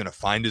think he's going to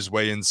find his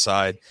way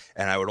inside,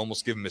 and I would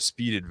almost give him a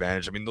speed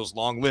advantage. I mean, those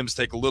long limbs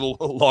take a little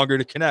longer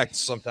to connect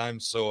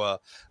sometimes. So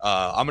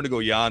I'm going to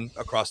go Jan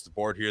across the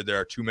board here. There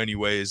are too many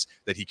ways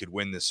that he could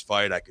win this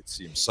fight. I could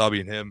see him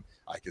subbing him.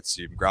 I could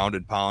see him ground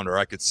and pound, or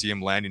I could see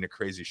him landing a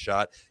crazy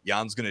shot.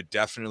 Jan's going to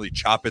definitely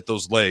chop at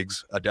those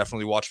legs. I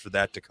definitely watch for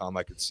that to come.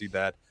 I could see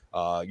that,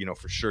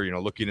 for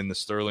sure. Looking in the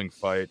Sterling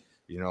fight,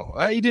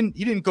 he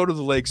didn't go to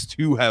the legs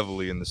too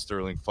heavily in the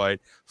Sterling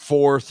fight.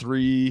 4,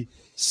 3,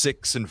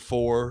 6, and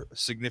 4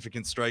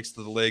 significant strikes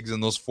to the legs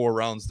in those 4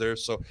 rounds there.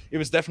 So it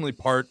was definitely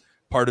part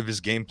of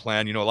his game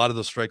plan. A lot of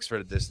those strikes are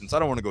at a distance. I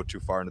don't want to go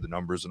too far into the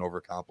numbers and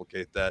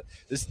overcomplicate that.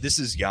 This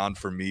is Jan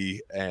for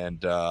me,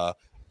 and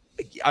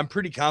I'm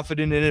pretty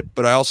confident in it,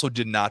 but I also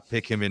did not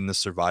pick him in the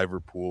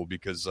survivor pool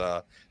because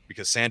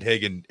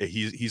Sandhagen,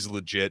 he's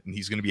legit, and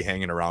he's going to be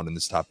hanging around in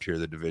this top tier of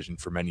the division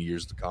for many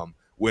years to come,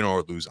 win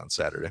or lose on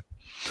Saturday.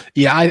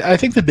 Yeah, I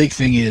think the big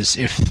thing is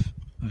if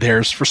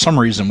there's, for some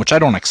reason, which I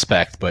don't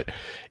expect, but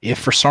if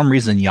for some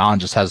reason Jan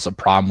just has a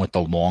problem with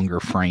the longer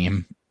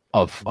frame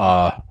of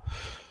Sandhagen,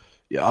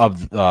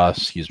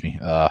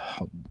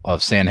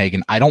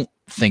 I don't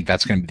think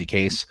that's going to be the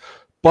case.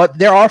 But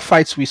there are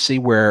fights we see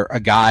where a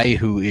guy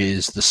who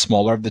is the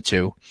smaller of the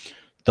two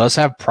does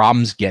have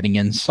problems getting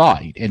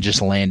inside and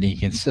just landing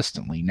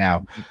consistently.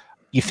 Now,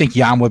 you think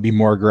Jan would be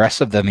more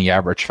aggressive than the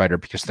average fighter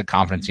because of the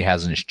confidence he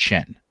has in his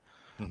chin.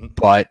 Mm-hmm.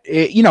 But,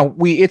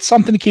 it's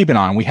something to keep an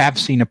eye on. We have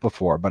seen it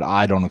before, but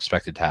I don't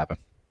expect it to happen.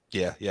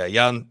 Yeah.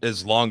 Jan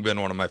has long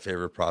been one of my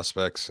favorite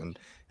prospects, and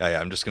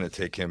I'm just going to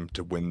take him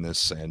to win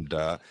this and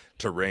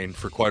to reign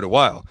for quite a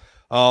while.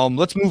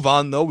 Let's move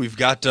on, though. We've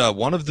got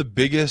one of the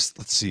biggest,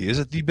 let's see, is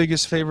it the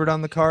biggest favorite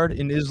on the card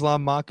in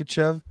Islam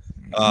Makhachev?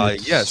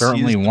 Yes,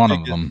 certainly one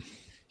of them.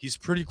 He's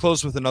pretty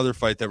close with another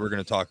fight that we're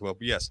going to talk about.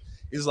 But yes,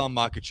 Islam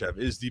Makhachev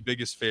is the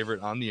biggest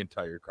favorite on the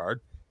entire card.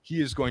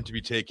 He is going to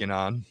be taking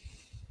on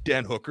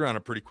Dan Hooker on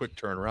a pretty quick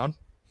turnaround.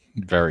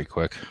 Very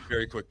quick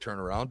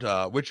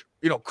turnaround, which,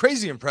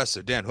 crazy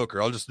impressive. Dan Hooker.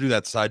 I'll just do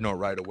that side note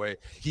right away.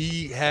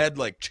 He had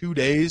like 2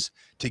 days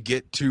to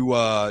get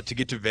to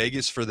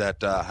Vegas for that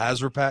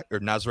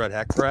Nasrat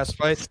Haqparast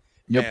fight.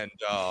 Yep.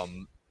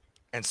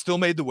 And still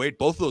made the weight.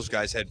 Both of those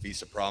guys had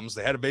visa problems.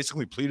 They had to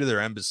basically plead to their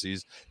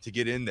embassies to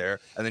get in there.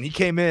 And then he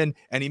came in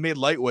and he made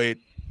lightweight,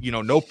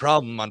 no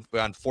problem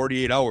on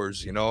 48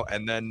 hours,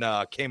 and then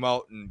came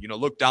out and,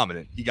 looked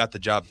dominant. He got the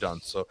job done.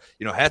 So,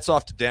 hats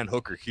off to Dan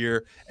Hooker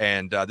here.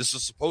 And this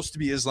was supposed to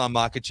be Islam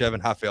Makhachev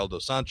and Rafael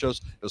Dos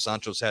Santos. Dos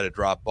Santos had a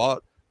drop,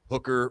 but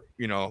Hooker,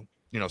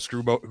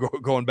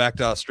 going back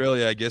to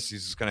Australia, I guess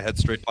he's just going to head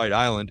straight to Fight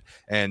Island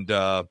and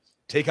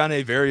take on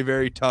a very,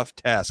 very tough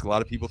task. A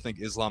lot of people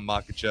think Islam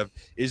Makhachev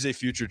is a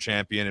future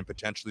champion and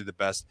potentially the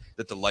best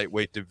that the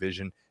lightweight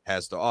division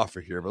has to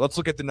offer here. But let's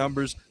look at the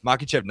numbers.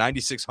 Makhachev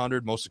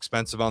 9,600, most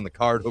expensive on the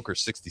card. Hooker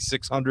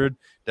 6,600.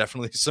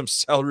 Definitely some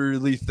salary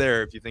relief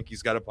there if you think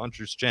he's got a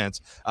puncher's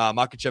chance.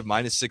 Makhachev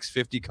minus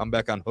 650,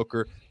 comeback on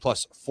Hooker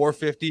plus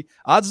 450.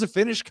 Odds to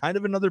finish, kind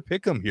of another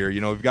pick'em here.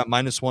 We've got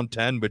minus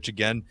 110, which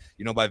again,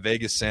 by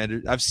Vegas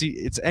standard, I've seen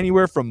it's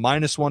anywhere from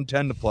minus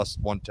 110 to plus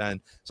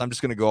 110. So I'm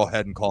just going to go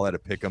ahead and call that a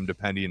pick'em,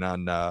 depending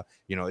on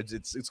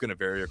it's going to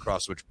vary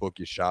across which book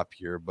you shop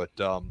here. But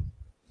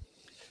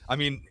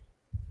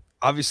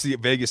obviously,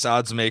 Vegas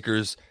odds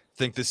makers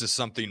think this is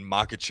something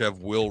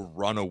Makhachev will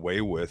run away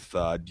with.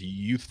 Do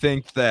you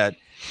think that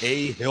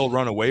A, he'll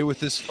run away with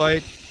this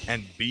fight,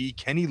 and B,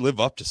 can he live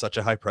up to such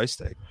a high price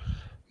tag?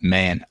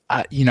 Man,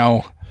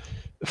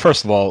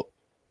 first of all,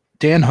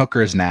 Dan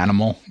Hooker is an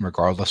animal,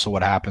 regardless of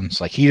what happens.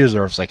 Like, he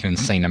deserves like an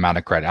insane amount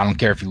of credit. I don't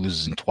care if he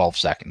loses in 12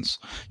 seconds,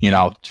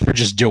 for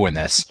just doing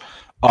this.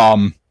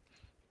 And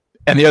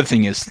the other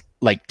thing is,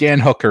 like, Dan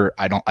Hooker,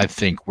 I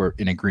think we're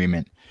in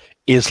agreement,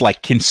 is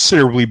like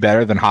considerably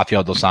better than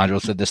Rafael Dos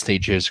Anjos at this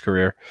stage of his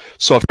career.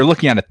 So if you're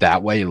looking at it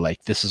that way,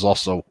 like, this is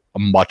also a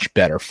much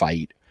better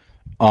fight.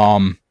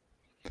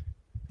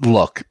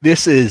 Look,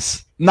 this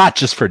is not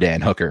just for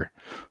Dan Hooker,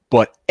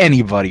 but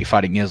anybody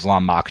fighting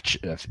Islam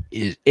Makhachev.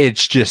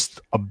 It's just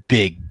a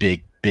big,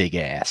 big, big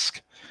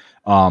ask.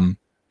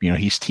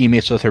 He's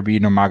teammates with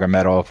Herbert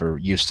Nurmagomedov, or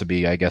used to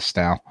be, I guess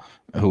now,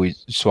 who we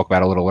spoke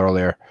about a little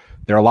earlier.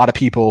 There are a lot of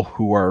people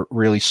who are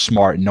really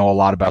smart and know a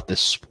lot about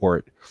this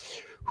sport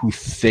who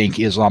think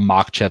Islam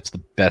Makhachev's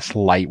the best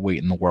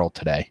lightweight in the world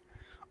today.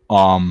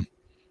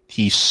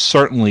 he's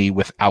certainly,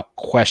 without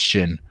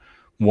question,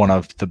 one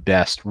of the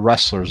best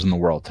wrestlers in the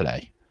world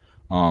today.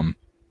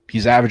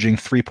 He's averaging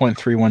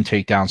 3.31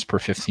 takedowns per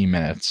 15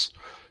 minutes.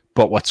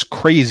 But what's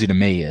crazy to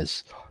me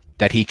is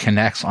that he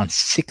connects on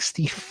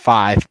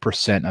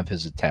 65% of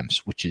his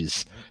attempts, which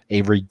is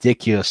a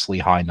ridiculously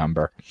high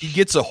number. He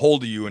gets a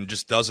hold of you and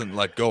just doesn't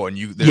let go, and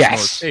there's no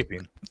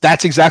escaping.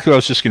 That's exactly what I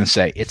was just going to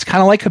say. It's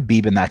kind of like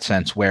Khabib in that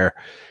sense, where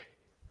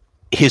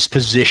his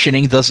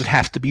positioning doesn't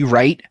have to be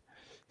right.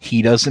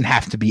 He doesn't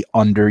have to be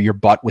under your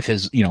butt with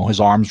his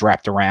arms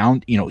wrapped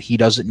around. He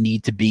doesn't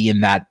need to be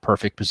in that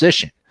perfect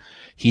position.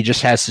 He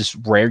just has this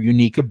rare,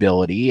 unique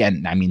ability,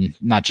 and I mean,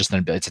 not just an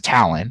ability, it's a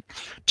talent,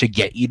 to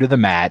get you to the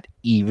mat,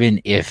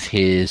 even if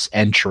his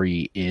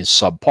entry is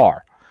subpar.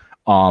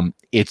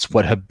 It's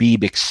what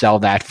Khabib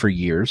excelled at for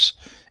years,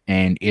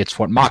 and it's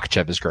what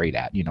Makhachev is great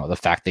at. The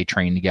fact they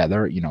train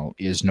together,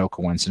 is no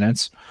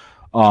coincidence.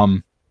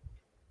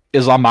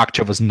 Islam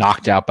Makhachev was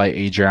knocked out by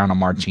Adriano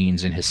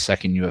Martins in his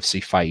second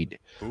UFC fight.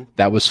 Ooh.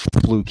 That was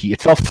fluky.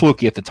 It felt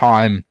fluky at the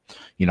time.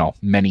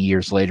 Many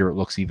years later, it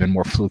looks even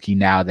more fluky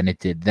now than it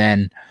did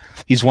then.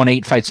 He's won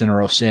 8 fights in a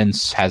row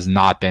since, has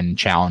not been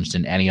challenged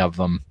in any of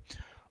them.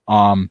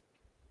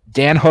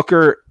 Dan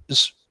Hooker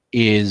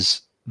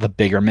is the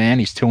bigger man.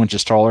 He's 2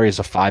 inches taller. He has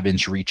a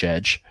 5-inch reach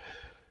edge.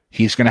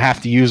 He's going to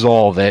have to use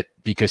all of it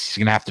because he's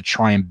going to have to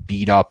try and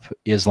beat up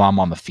Islam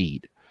on the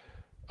feet.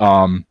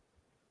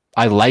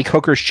 I like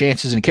Hooker's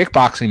chances in a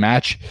kickboxing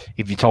match.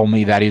 If you told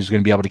me that he was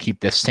going to be able to keep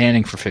this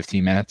standing for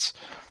 15 minutes,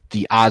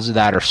 the odds of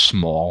that are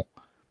small.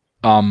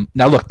 Now,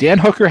 look, Dan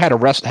Hooker had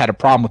a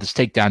problem with his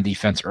takedown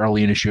defense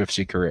early in his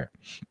UFC career.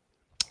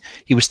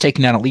 He was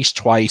taken down at least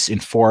twice in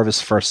 4 of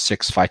his first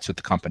 6 fights with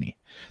the company.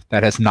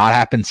 That has not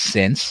happened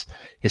since.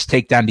 His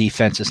takedown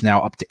defense is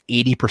now up to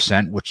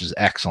 80%, which is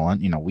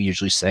excellent. We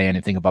usually say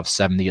anything above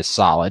 70 is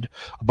solid.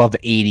 Above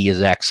 80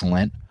 is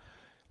excellent.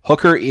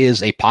 Hooker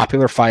is a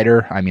popular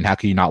fighter. I mean, how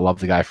can you not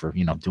love the guy for,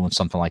 doing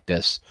something like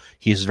this?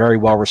 He's very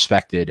well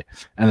respected.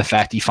 And the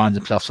fact he finds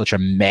himself such a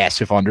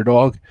massive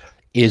underdog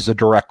is a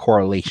direct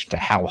correlation to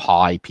how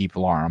high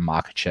people are on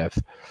Makhachev.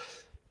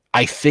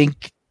 I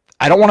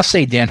don't want to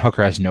say Dan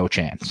Hooker has no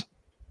chance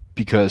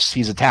because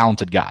he's a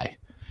talented guy.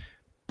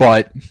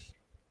 But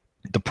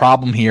the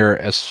problem here,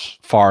 as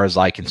far as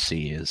I can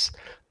see, is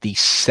the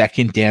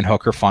second Dan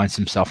Hooker finds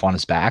himself on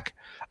his back,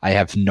 I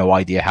have no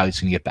idea how he's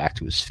going to get back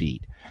to his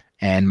feet.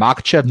 And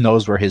Makhachev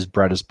knows where his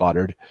bread is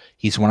buttered.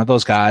 He's one of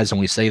those guys,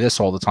 and we say this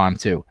all the time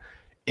too.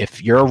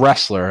 If you're a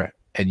wrestler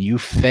and you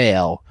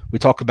fail, we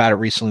talked about it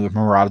recently with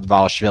Murad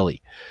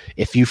Dvalishvili.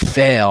 If you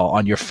fail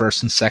on your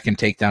first and second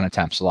takedown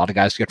attempts, a lot of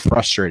guys get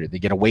frustrated. They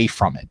get away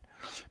from it.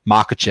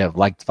 Makhachev,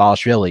 like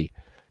Dvalishvili,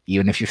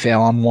 even if you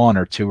fail on 1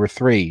 or 2 or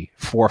 3,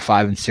 4,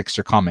 5, and 6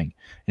 are coming.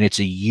 And it's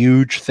a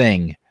huge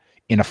thing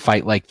in a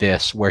fight like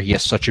this where he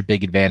has such a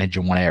big advantage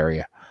in one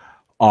area.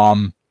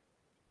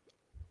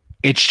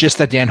 It's just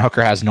that Dan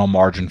Hooker has no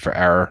margin for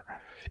error.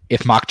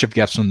 If Makhachev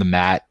gets on the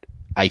mat,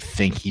 I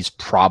think he's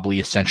probably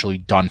essentially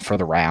done for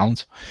the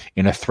round.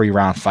 In a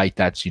 3-round fight,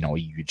 that's, a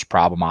huge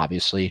problem,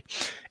 obviously.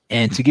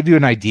 And to give you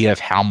an idea of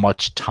how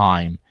much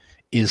time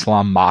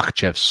Islam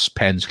Makhachev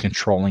spends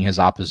controlling his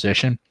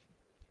opposition,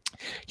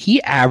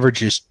 he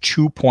averages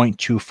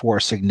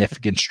 2.24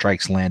 significant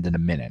strikes landed a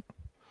minute,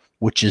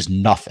 which is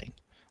nothing.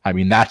 I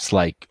mean, that's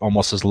like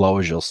almost as low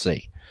as you'll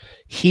see.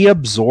 He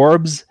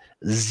absorbs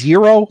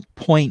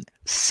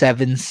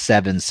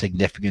 0.77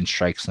 significant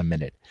strikes a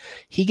minute.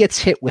 He gets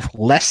hit with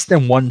less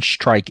than 1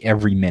 strike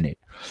every minute,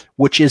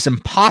 which is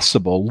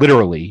impossible,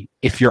 literally,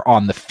 if you're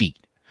on the feet.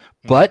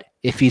 But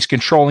if he's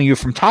controlling you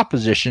from top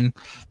position,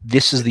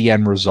 this is the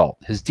end result.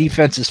 His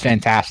defense is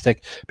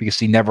fantastic because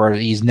he's never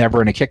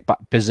in a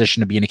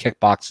position to be in a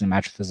kickboxing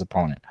match with his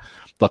opponent.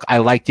 Look, I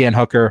like Dan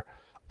Hooker.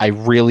 I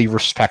really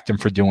respect him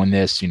for doing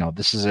this.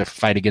 This is a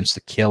fight against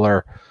the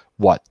killer.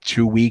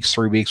 2 weeks,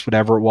 3 weeks,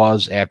 whatever it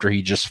was, after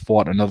he just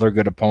fought another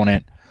good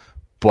opponent.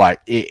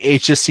 But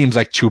it just seems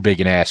like too big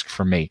an ask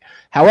for me.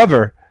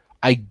 However,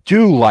 I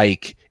do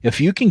like,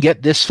 if you can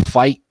get this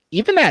fight,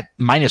 even at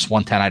minus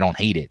 110, I don't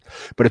hate it.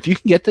 But if you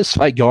can get this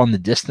fight going the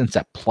distance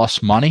at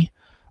plus money,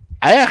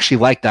 I actually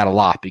like that a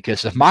lot.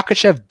 Because if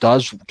Makhachev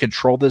does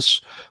control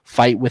this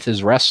fight with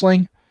his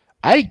wrestling,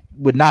 I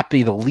would not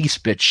be the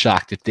least bit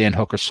shocked if Dan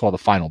Hooker saw the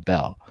final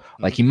bell.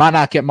 Like, he might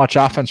not get much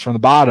offense from the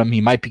bottom.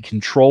 He might be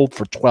controlled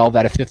for 12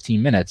 out of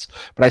 15 minutes,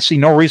 but I see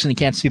no reason he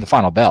can't see the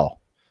final bell.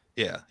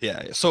 Yeah.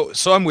 So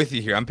I'm with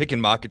you here. I'm picking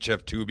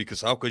Makhachev too,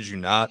 because how could you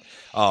not?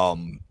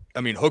 I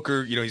mean,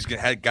 Hooker, he's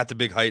got the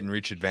big height and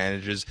reach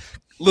advantages.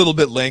 A little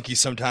bit lanky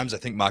sometimes. I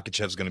think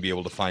Makhachev's going to be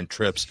able to find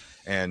trips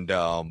and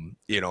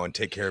and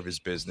take care of his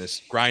business,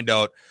 grind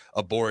out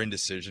a boring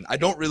decision. I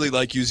don't really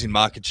like using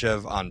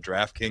Makhachev on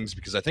DraftKings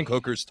because I think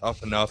Hooker's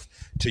tough enough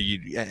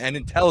and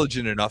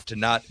intelligent enough to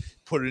not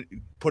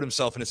put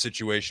himself in a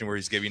situation where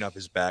he's giving up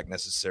his back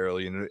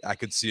necessarily, and I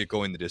could see it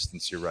going the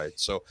distance. You're right.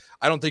 So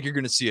I don't think you're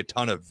going to see a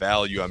ton of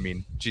value. I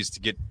mean, geez, to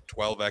get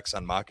 12x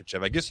on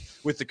Makhachev, I guess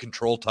with the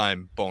control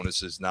time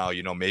bonuses now,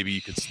 maybe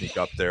you could sneak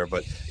up there,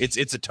 but it's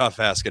a tough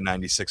ask at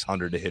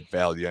 9,600 to hit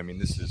value. I mean,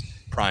 this is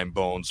prime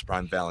Bones,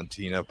 prime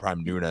Valentina,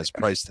 prime Nunes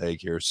price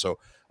tag here. So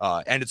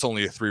and it's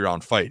only a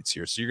 3-round fight. It's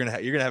here, so you're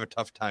gonna have a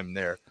tough time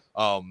there.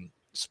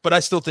 But I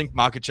still think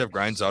Makhachev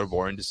grinds out a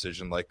boring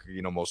decision like,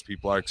 most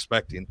people are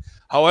expecting.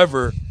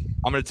 However,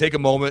 I'm going to take a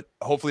moment,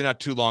 hopefully not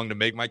too long, to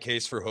make my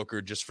case for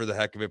Hooker just for the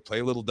heck of it,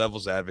 play a little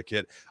devil's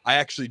advocate. I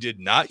actually did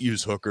not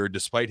use Hooker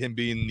despite him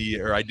being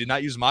I did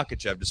not use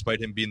Makhachev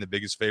despite him being the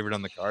biggest favorite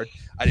on the card.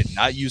 I did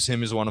not use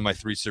him as one of my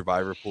 3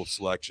 survivor pool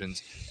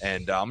selections,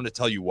 and I'm going to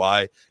tell you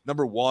why.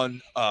 Number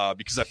one,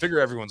 because I figure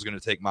everyone's going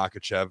to take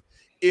Makhachev.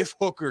 If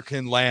Hooker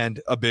can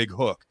land a big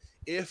hook,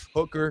 if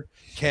Hooker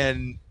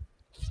can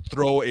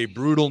throw a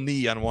brutal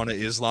knee on one of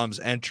Islam's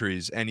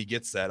entries and he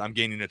gets that, I'm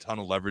gaining a ton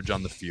of leverage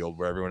on the field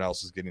where everyone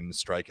else is getting the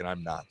strike and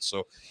I'm not.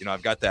 So,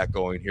 I've got that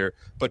going here.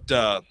 But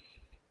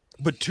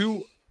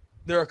two,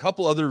 there are a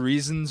couple other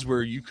reasons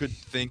where you could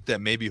think that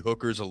maybe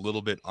Hooker's a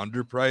little bit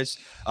underpriced.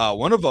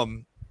 One of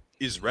them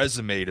is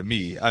resume to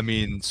me. I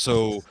mean,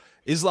 so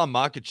Islam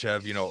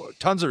Makhachev,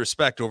 tons of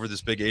respect over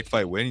this big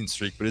 8-fight winning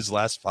streak, but his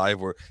last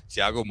 5 were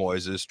Thiago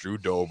Moises, Drew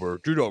Dober.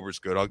 Drew Dober's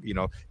good.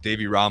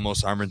 Davey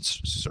Ramos, Armin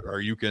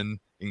Saryukin,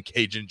 and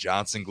Cajun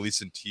Johnson,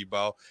 Gleason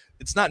Tebow.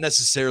 It's not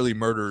necessarily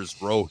murderer's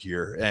row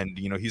here, and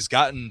he's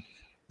gotten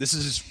this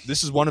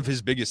is one of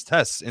his biggest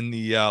tests in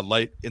the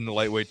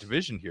lightweight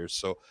division here.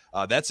 So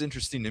that's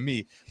interesting to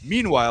me.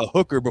 Meanwhile,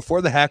 Hooker,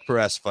 before the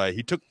Haqparast fight,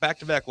 he took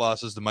back-to-back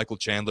losses to Michael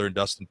Chandler and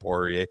Dustin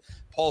Poirier,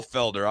 Paul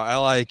Felder,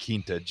 Ali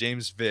Quinta,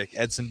 James Vick,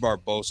 Edson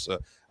Barbosa.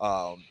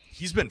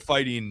 He's been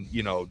fighting,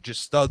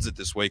 just studs at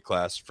this weight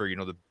class for,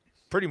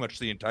 pretty much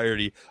the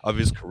entirety of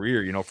his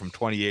career, from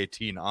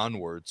 2018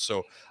 onwards.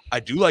 So I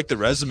do like the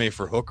resume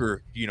for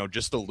Hooker,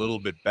 just a little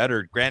bit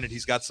better. Granted,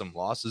 he's got some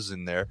losses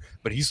in there,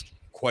 but he's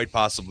quite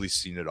possibly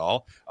seen it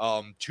all.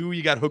 2,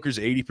 you got Hooker's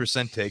 80%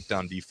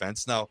 takedown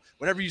defense. Now,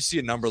 whenever you see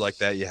a number like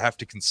that, you have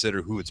to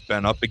consider who it's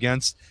been up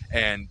against.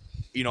 And,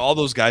 all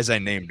those guys I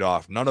named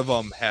off, none of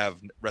them have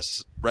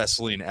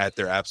wrestling at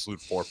their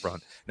absolute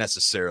forefront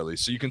necessarily.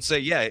 So you can say,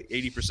 yeah,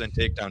 80%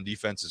 takedown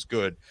defense is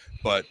good,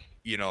 but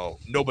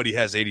nobody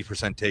has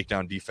 80%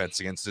 takedown defense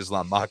against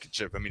Islam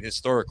Makhachev. I mean,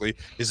 historically,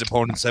 his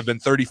opponents have been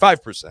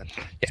 35%.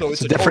 Yeah, so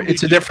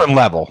it's a different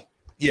level.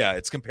 Yeah,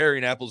 it's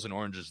comparing apples and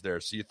oranges there.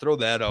 So you throw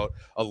that out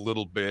a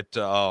little bit.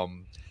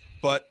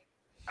 But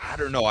I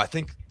don't know. I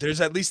think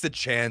there's at least a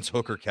chance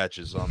Hooker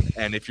catches them.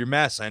 And if you're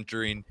mass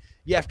entering,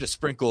 you have to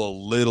sprinkle a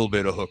little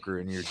bit of Hooker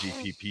in your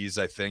GPPs,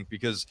 I think,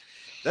 because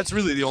that's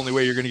really the only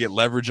way you're going to get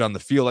leverage on the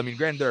field. I mean,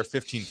 granted, there are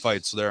 15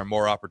 fights, so there are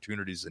more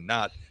opportunities than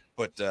not.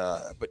 But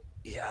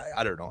yeah,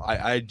 I don't know.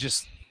 I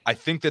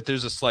think that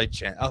there's a slight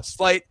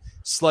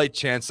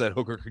chance that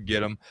Hooker could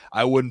get him.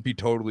 I wouldn't be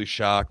totally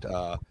shocked.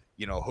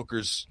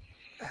 Hooker's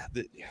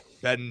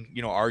been,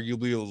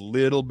 arguably a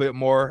little bit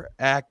more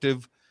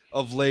active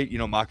of late.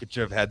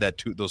 Makhachev had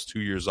those 2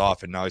 years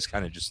off, and now he's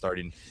kind of just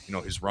starting,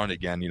 his run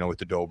again, with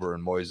the Dober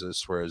and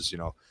Moises, whereas,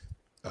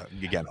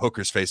 again,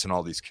 Hooker's facing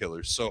all these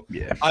killers. So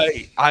yeah,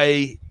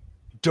 I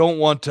don't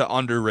want to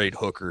underrate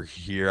Hooker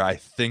here. I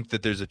think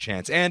that there's a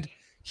chance, and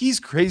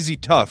he's crazy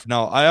tough.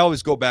 Now, I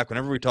always go back,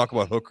 whenever we talk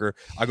about Hooker,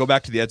 I go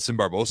back to the Edson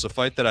Barbosa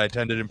fight that I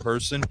attended in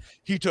person.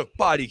 He took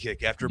body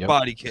kick after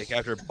body kick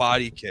after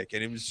body kick,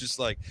 and it was just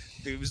like,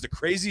 it was the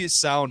craziest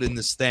sound in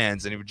the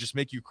stands, and it would just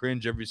make you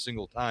cringe every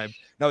single time.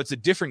 Now, it's a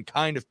different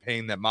kind of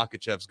pain that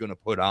Makhachev's going to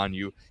put on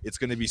you. It's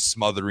going to be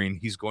smothering.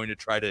 He's going to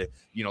try to,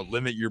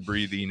 limit your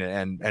breathing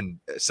and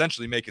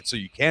essentially make it so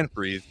you can't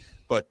breathe.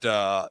 But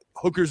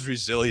Hooker's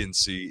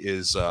resiliency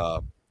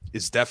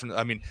is definitely,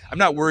 I mean, I'm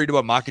not worried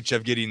about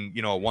Makhachev getting,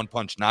 a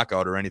one-punch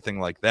knockout or anything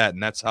like that.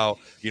 And that's how,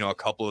 a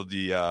couple of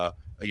the,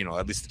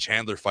 at least the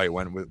Chandler fight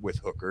went with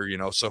Hooker,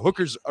 So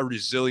Hooker's a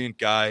resilient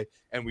guy.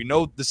 And we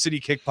know the City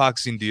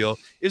Kickboxing deal.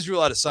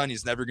 Israel Adesanya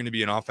is never going to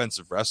be an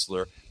offensive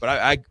wrestler. But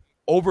I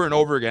over and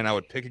over again, I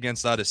would pick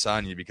against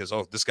Adesanya because,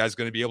 this guy's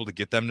going to be able to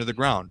get them to the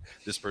ground.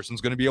 This person's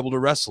going to be able to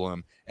wrestle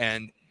him.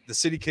 And the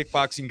City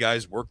Kickboxing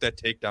guys work that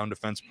takedown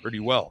defense pretty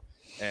well.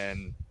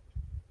 And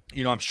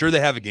I'm sure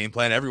they have a game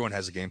plan. Everyone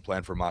has a game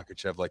plan for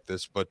Makhachev like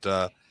this, but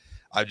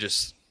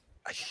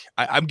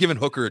I'm giving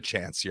Hooker a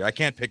chance here. I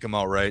can't pick him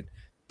outright,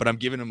 but I'm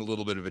giving him a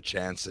little bit of a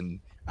chance, and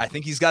I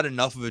think he's got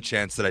enough of a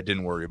chance that I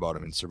didn't worry about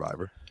him in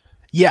Survivor.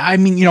 Yeah, I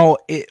mean,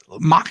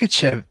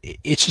 Makhachev,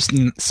 it's just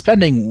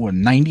spending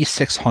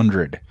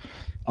 9,600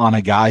 on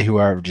a guy who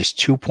averages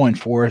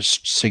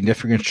 2.4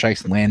 significant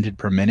strikes landed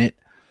per minute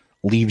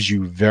leaves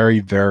you very,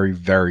 very,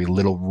 very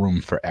little room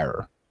for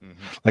error.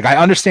 Mm-hmm. Like, I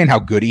understand how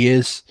good he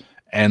is.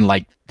 And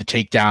like the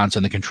takedowns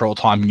and the control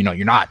time,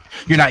 you're not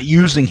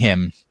using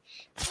him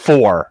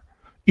for,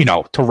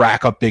 to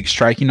rack up big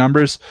striking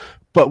numbers.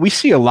 But we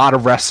see a lot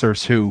of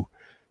wrestlers who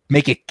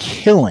make a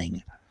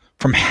killing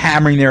from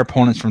hammering their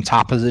opponents from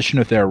top position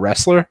if they're a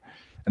wrestler.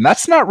 And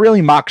that's not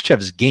really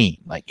Makhachev's game.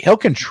 Like, he'll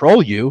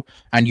control you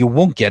and you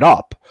won't get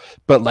up,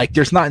 but like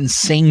there's not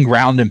insane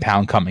ground and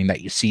pound coming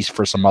that you see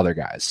for some other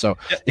guys. So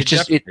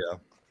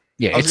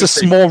it's a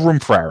small room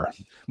for error.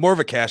 More of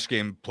a cash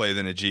game play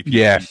than a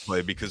GPP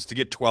play, because to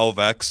get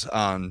 12x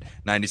on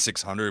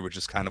 9,600, which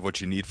is kind of what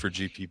you need for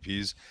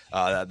GPPs,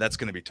 that's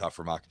going to be tough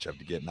for Makhachev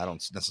to get. And I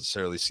don't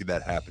necessarily see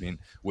that happening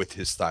with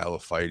his style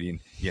of fighting.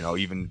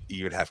 Even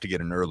you would have to get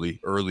an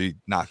early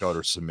knockout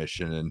or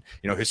submission. And,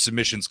 his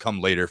submissions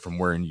come later from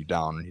wearing you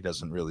down, and he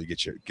doesn't really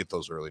get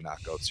those early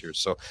knockouts here.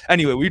 So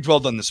anyway, we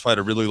dwelled on this fight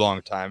a really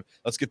long time.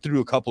 Let's get through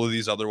a couple of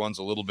these other ones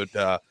a little bit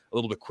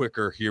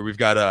quicker here. We've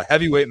got a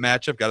heavyweight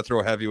matchup. Got to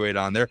throw a heavyweight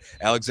on there.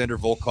 Alexander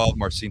Volkov,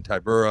 Marcin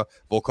Tybura.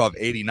 Volkov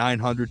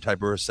 8,900,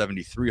 Tybura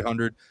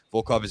 7,300.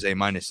 Volkov is a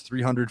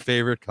 -300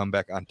 favorite. Come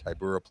back on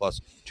Tybura plus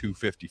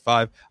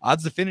 255.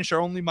 Odds to finish are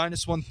only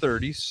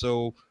 -130,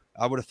 so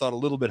I would have thought a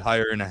little bit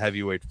higher in a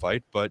heavyweight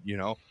fight, but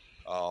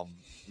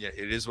it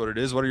is what it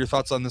is. What are your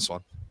thoughts on this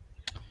one?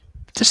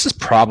 This is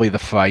probably the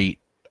fight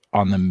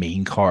on the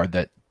main card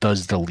that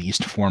does the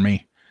least for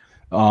me.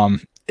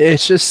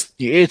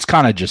 It's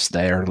kind of just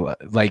there.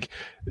 Like,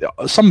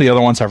 some of the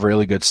other ones have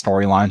really good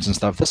storylines and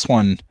stuff. This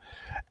one,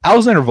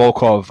 Alexander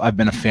Volkov, I've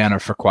been a fan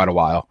of for quite a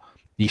while.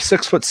 He's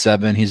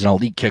 6'7". He's an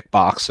elite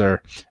kickboxer,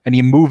 and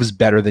he moves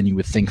better than you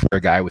would think for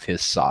a guy with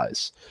his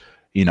size.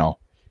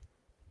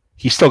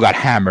 He still got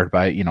hammered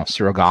by,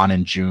 Cyril Gane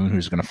in June,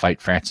 who's going to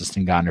fight Francis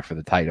Ngannou for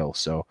the title.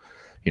 So,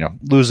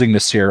 losing to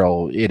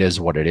Cyril, it is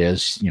what it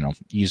is.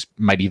 He's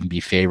might even be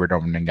favored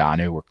over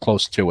Ngannou. We're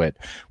close to it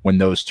when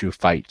those two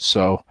fight.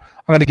 So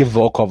I'm going to give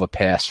Volkov a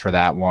pass for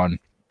that one.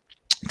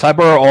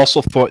 Tybura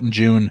also fought in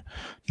June,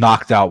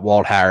 knocked out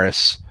Walt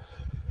Harris.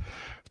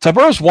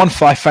 Tybura's won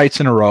 5 fights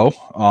in a row.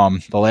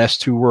 The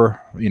last 2 were,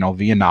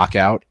 via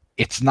knockout.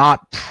 It's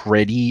not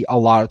pretty a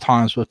lot of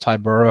times with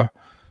Tybura.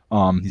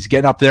 He's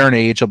getting up there in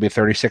age. He'll be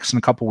 36 in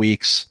a couple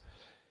weeks.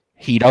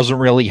 He doesn't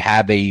really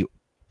have a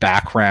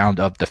background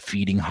of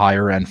defeating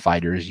higher end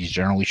fighters. He's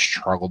generally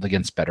struggled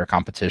against better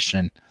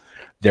competition.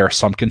 There are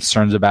some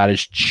concerns about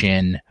his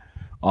chin.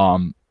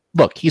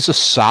 Look, he's a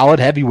solid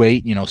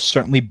heavyweight,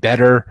 certainly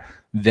better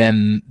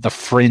than the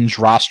fringe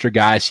roster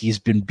guys he's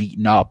been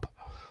beaten up.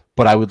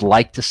 But I would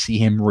like to see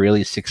him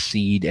really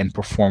succeed and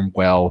perform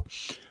well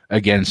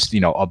against,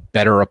 a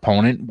better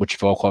opponent, which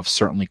Volkov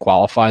certainly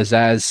qualifies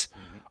as.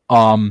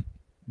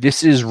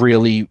 This is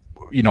really,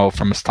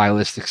 from a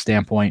stylistic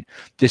standpoint,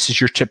 this is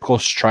your typical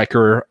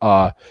striker,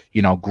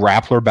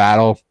 grappler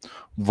battle.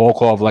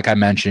 Volkov, like I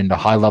mentioned, a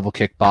high-level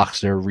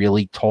kickboxer,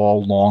 really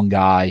tall, long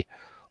guy,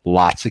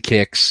 lots of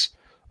kicks.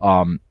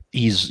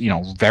 He's,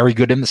 very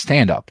good in the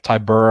stand-up.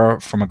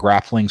 Tybura, from a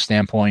grappling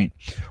standpoint,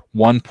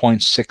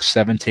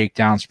 1.67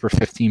 takedowns per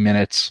 15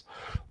 minutes.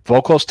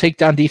 Volkov's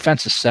takedown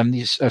defense is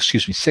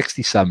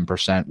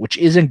 67%, which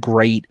isn't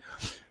great,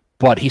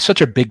 but he's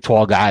such a big,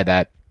 tall guy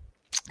that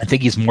I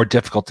think he's more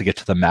difficult to get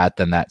to the mat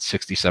than that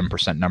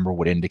 67% number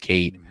would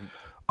indicate.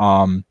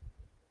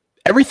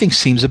 Everything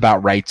seems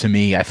about right to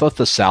me. I thought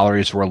the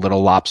salaries were a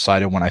little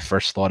lopsided when I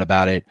first thought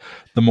about it.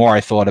 The more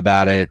I thought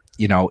about it,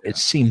 it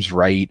seems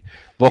right.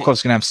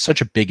 Volkov's going to have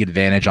such a big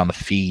advantage on the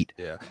feet.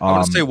 Yeah. I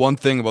want to say one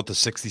thing about the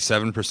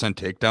 67%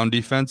 takedown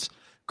defense.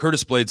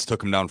 Curtis Blades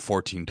took him down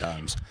 14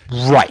 times.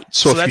 Right.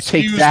 So if you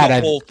take that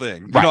the whole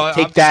thing.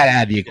 Take that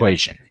out of the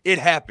equation. It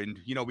happened.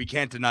 We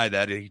can't deny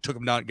that. He took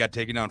him down, got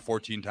taken down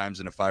 14 times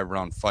in a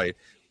 5-round fight.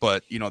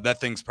 But,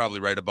 that thing's probably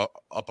right about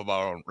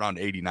around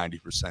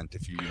 80-90%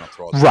 if you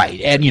throw it.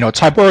 Right. And,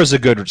 Tybura is a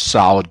good,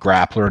 solid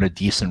grappler and a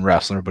decent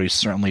wrestler, but he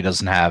certainly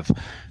doesn't have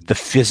the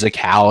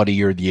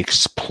physicality or the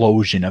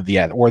explosion of the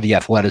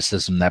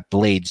athleticism that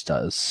Blades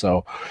does.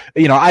 So,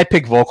 I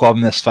pick Volkov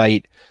in this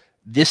fight.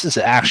 This is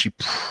actually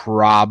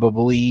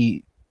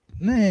probably,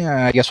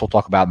 I guess we'll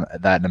talk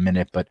about that in a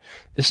minute, but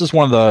this is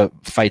one of the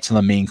fights on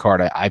the main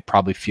card I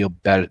probably feel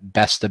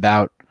best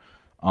about.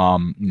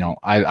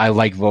 I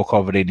like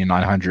Volkov at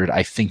 8,900.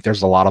 I think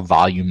there's a lot of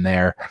volume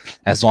there.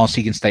 As long as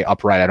he can stay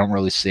upright, I don't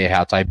really see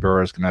how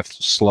Tybura is going to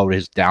slow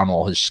down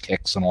all his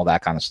kicks and all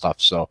that kind of stuff.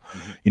 So,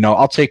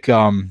 I'll take,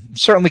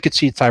 certainly could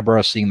see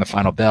Tybura seeing the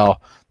final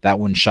bell. That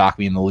wouldn't shock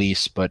me in the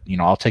least, but,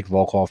 I'll take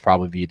Volkov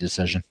probably via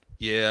decision.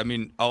 Yeah,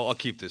 I'll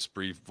keep this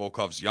brief.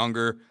 Volkov's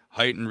younger,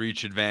 height and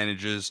reach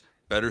advantages,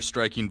 better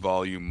striking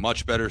volume,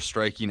 much better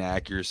striking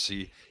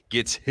accuracy,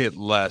 gets hit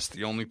less.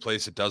 The only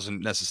place it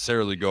doesn't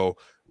necessarily go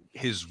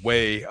his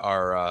way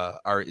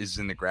is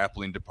in the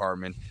grappling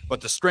department,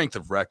 but the strength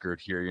of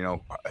record here,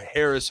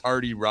 Harris,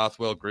 Hardy,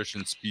 Rothwell,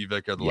 Grisham,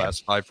 Spivak are the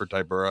last 5 for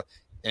Tybura.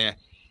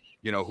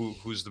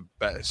 Who's the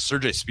best?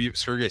 Sergey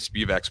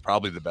Spivak's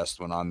probably the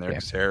best one on there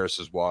because Harris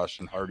is washed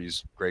and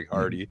Hardy's Greg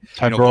Hardy.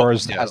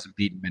 Tybura hasn't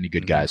beaten many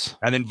good guys.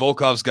 And then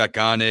Volkov's got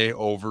Gane,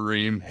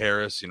 Overeem,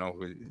 Harris,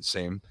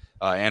 same,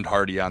 and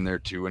Hardy on there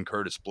too, and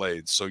Curtis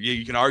Blades. So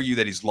you can argue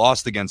that he's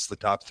lost against the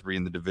top 3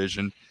 in the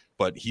division,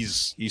 but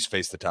he's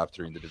faced the top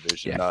 3 in the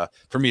division. Yeah.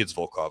 For me, it's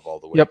Volkov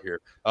all the way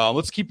here.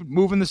 Let's keep it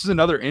moving. This is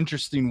another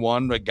interesting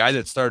one. A guy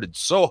that started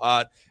so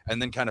hot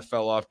and then kind of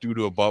fell off due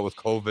to a bout with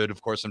COVID.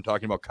 Of course, I'm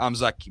talking about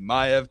Khamzat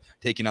Chimaev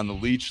taking on the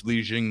Leech,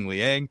 Li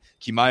Jingliang.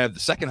 Chimaev, the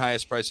second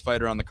highest priced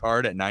fighter on the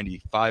card at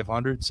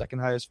 9,500. Second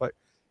highest fight.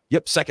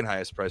 Yep, second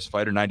highest price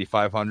fighter,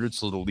 9,500.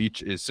 So the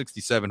Leech is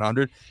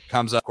 6,700.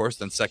 Khamzat, of course,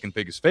 then second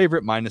biggest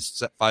favorite,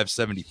 minus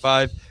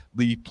 575.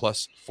 Lee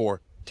plus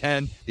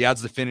 410. The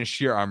odds to finish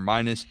here are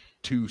minus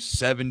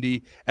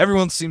 270.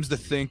 Everyone seems to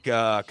think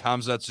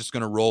Khamzat's just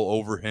going to roll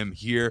over him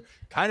here,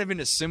 kind of in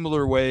a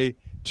similar way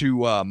to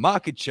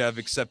Makhachev,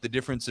 except the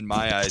difference in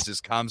my eyes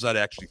is Khamzat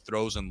actually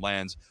throws and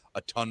lands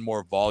a ton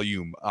more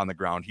volume on the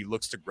ground. He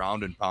looks to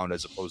ground and pound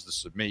as opposed to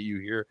submit you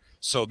here.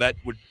 So that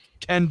would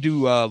tend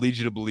to lead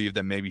you to believe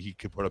that maybe he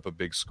could put up a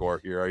big score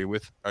here. Are you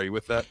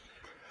with that?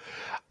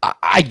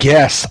 I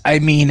guess. I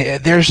mean,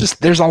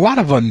 there's a lot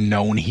of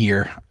unknown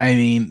here. I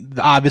mean,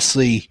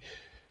 obviously,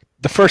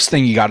 the first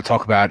thing you got to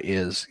talk about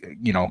is,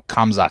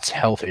 Khamzat's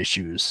health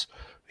issues.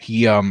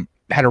 He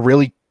had a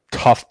really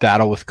tough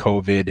battle with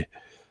COVID.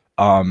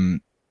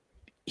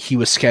 He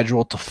was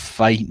scheduled to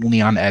fight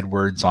Leon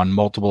Edwards on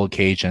multiple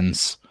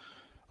occasions.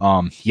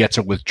 He had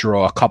to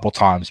withdraw a couple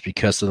times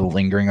because of the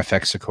lingering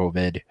effects of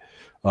COVID.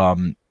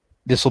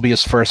 This will be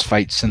his first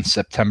fight since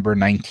September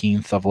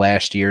 19th of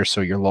last year,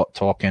 so you're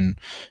talking,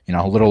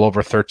 a little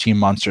over 13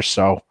 months or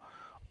so.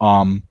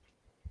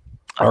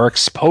 Our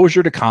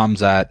exposure to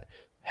Khamzat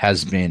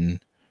has been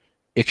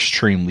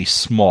extremely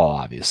small,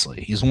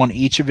 obviously. He's won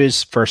each of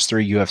his first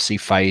 3 UFC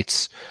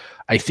fights.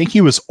 I think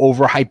he was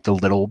overhyped a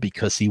little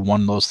because he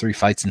won those 3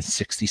 fights in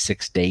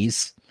 66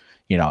 days.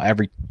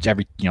 Every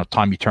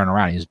time you turn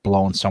around, he's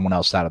blowing someone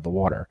else out of the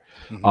water.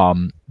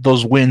 Mm-hmm.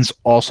 Those wins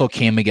also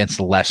came against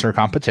lesser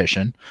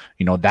competition.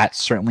 That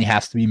certainly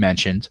has to be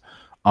mentioned.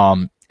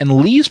 And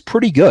Lee's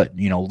pretty good.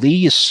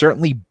 Lee is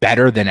certainly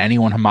better than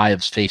anyone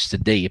Chimaev's faced to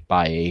date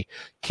by a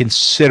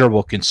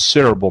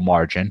considerable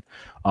margin.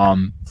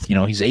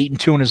 He's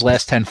 8-2 in his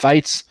last 10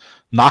 fights.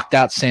 Knocked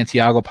out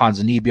Santiago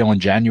Ponzinibbio in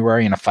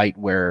January in a fight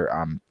where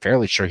I'm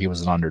fairly sure he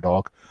was an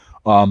underdog.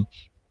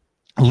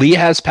 Lee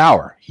has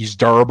power. He's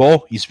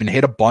durable. He's been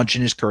hit a bunch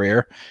in his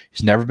career.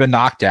 He's never been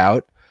knocked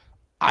out.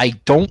 I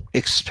don't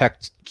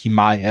expect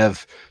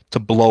Chimaev to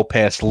blow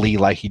past Lee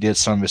like he did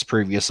some of his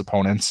previous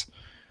opponents.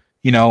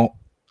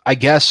 I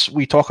guess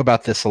we talk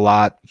about this a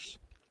lot.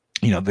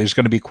 There's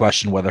going to be a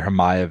question whether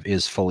Chimaev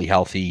is fully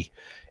healthy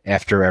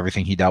after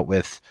everything he dealt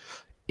with.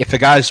 If the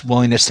guy's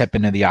willing to step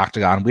into the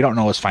octagon, we don't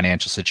know his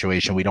financial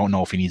situation. We don't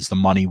know if he needs the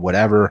money,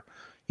 whatever.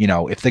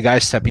 If the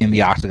guy's stepping in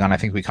the octagon, I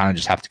think we kind of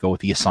just have to go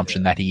with the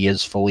assumption that he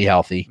is fully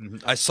healthy.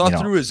 I saw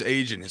through his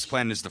agent. His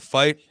plan is to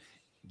fight,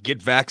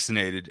 get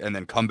vaccinated, and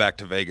then come back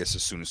to Vegas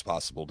as soon as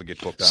possible to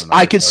get booked on.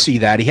 I could see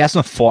that. He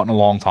hasn't fought in a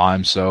long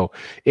time, so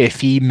if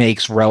he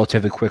makes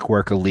relatively quick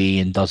work of Lee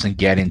and doesn't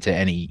get into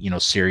any,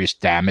 serious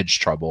damage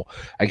trouble,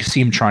 I can see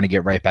him trying to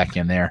get right back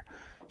in there.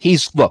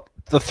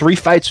 The 3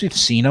 fights we've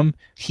seen him,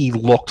 he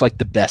looked like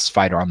the best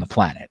fighter on the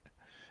planet.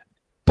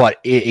 But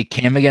it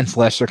came against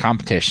lesser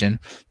competition.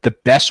 The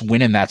best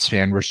win in that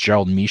span was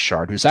Gerald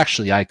Meerschaert, who's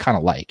actually I kind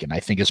of like and I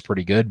think is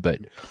pretty good. But,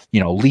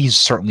 Lee's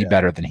certainly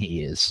better than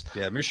he is.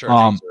 Yeah,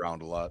 Meerschaert moves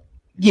around a lot.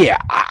 Yeah,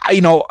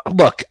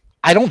 look,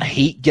 I don't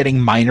hate getting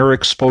minor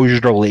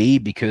exposure to Lee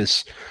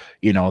because,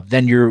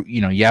 then you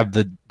have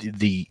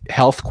the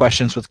health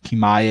questions with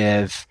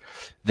Chimaev.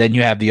 Then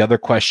you have the other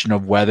question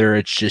of whether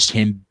it's just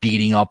him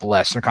beating up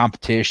lesser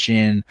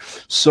competition.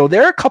 So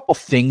there are a couple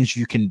things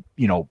you can,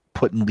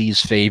 put in Lee's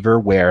favor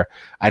where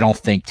I don't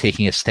think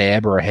taking a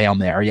stab or a Hail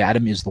Mary at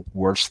him is the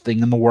worst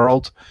thing in the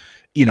world.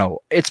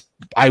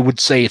 I would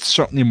say it's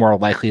certainly more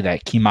likely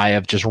that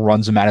Chimaev just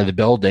runs him out of the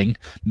building.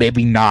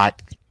 Maybe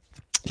not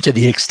to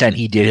the extent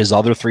he did his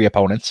other 3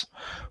 opponents,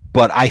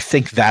 but I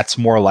think that's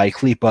more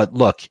likely. But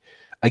look,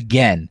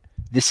 again,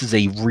 this is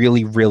a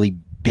really, really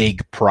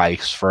big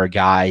price for a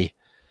guy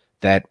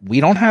that we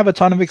don't have a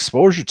ton of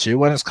exposure to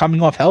when it's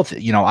coming off health.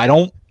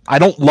 I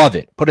don't love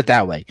it. Put it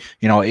that way.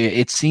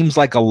 It seems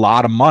like a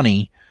lot of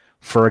money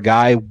for a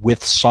guy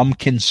with some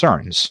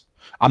concerns.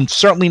 I'm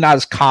certainly not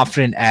as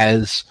confident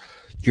as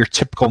your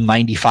typical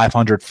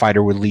 9,500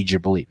 fighter would lead you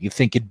to believe. You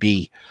think it'd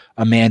be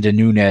Amanda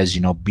Nunes,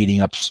 beating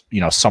up,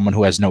 someone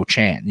who has no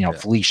chance,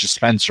 Felicia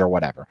Spencer or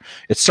whatever.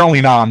 It's certainly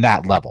not on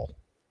that level.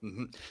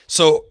 Mm-hmm.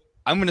 So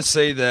I'm going to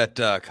say that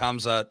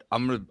Khamzat,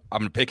 I'm going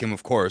to pick him,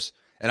 of course.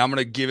 And I'm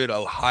going to give it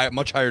a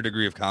much higher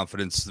degree of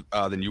confidence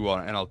than you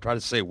are. And I'll try to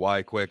say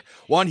why quick.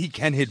 One, he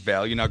can hit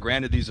value. Now,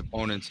 granted, these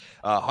opponents,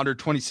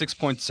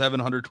 126.7,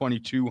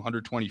 122,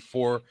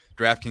 124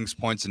 DraftKings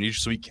points in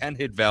each. So he can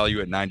hit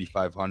value at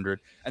 9,500.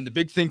 And the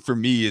big thing for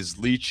me is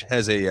Leech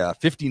has a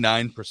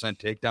 59%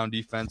 takedown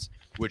defense,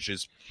 which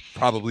is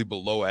probably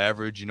below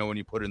average, when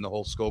you put in the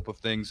whole scope of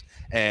things.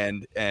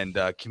 And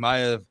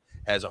Chimaev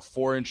has a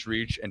 4-inch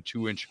reach and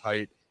 2-inch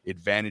height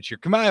advantage here.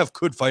 Chimaev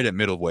could fight at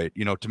middleweight.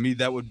 To me,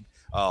 that would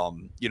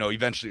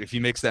Eventually, if he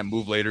makes that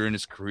move later in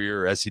his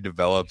career, or as he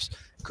develops,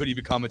 could he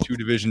become a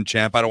 2-division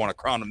champ? I don't want to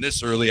crown him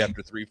this early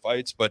after 3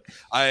 fights, but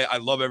I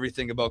love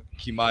everything about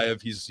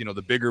Chimaev. He's,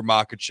 the bigger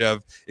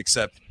Makhachev,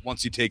 except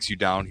once he takes you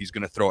down, he's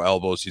going to throw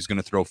elbows, he's going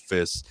to throw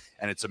fists,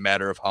 and it's a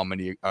matter of how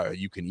many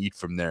you can eat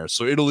from there.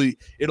 So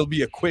it'll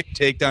be a quick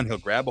takedown. He'll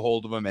grab a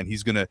hold of him, and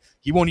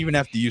he won't even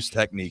have to use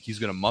technique. He's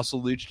going to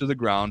muscle Leach to the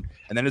ground,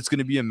 and then it's going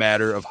to be a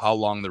matter of how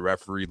long the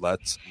referee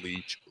lets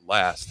Leach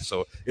last.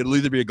 So it'll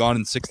either be a gone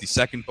in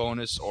 60-second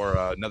bonus or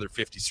another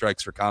 50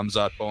 strikes for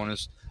Khamzat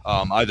bonus.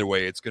 Either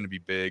way, it's going to be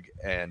big,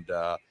 and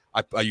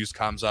I use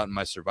Khamzat in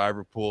my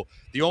survivor pool.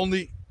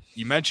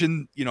 You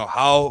mentioned,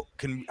 how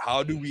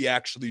do we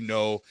actually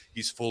know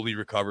he's fully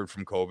recovered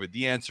from COVID?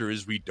 The answer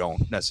is we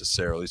don't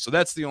necessarily. So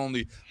that's the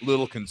only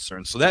little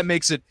concern. So that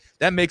makes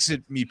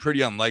it me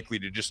pretty unlikely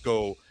to just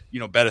go,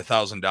 bet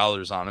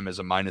 $1,000 on him as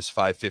a minus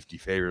 550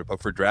 favorite.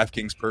 But for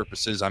DraftKings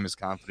purposes, I'm as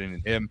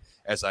confident in him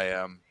as I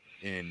am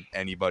in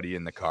anybody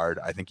in the card.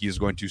 I think he's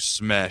going to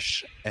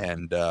smash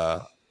and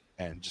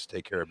just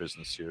take care of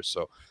business here.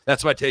 So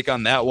that's my take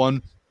on that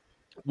one.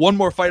 One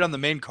more fight on the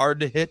main card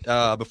to hit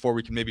before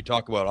we can maybe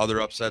talk about other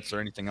upsets or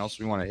anything else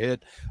we want to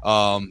hit.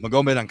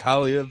 Magomed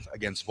Ankalaev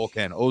against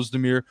Volkan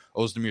Ozdemir.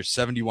 Ozdemir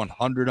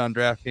 7,100 on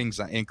DraftKings.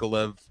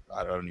 Ankalaev,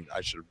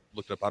 I should have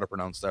looked up how to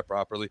pronounce that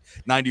properly.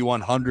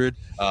 9,100.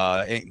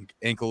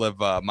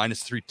 Ankalaev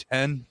minus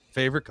 310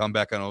 favorite.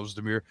 Comeback on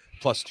Ozdemir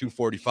plus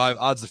 245.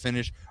 Odds to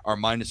finish are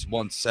minus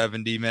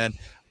 170, man.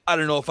 I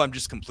don't know if I'm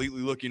just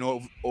completely looking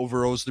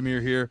over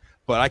Ozdemir here,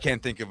 but I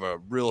can't think of a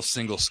real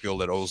single skill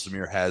that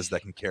Ozdemir has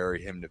that can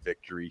carry him to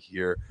victory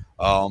here.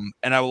 And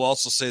I will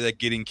also say that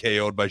getting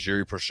KO'd by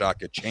Jiří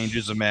Procházka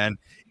changes a man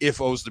if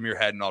Ozdemir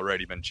hadn't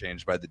already been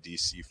changed by the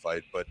DC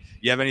fight. But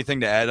you have anything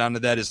to add on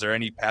to that? Is there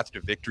any path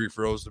to victory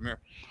for Ozdemir?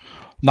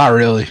 Not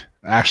really.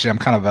 Actually, I'm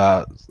kind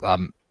of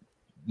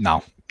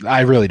no,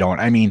 I really don't.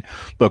 I mean,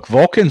 look,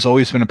 Volkan's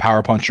always been a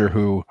power puncher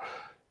who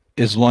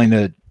is willing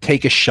to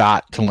take a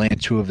shot to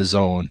land 2 of his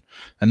own.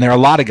 And there are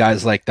a lot of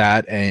guys like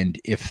that. And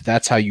if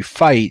that's how you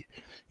fight,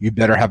 you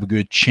better have a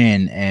good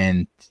chin.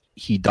 And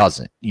he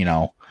doesn't,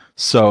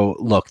 So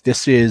look, I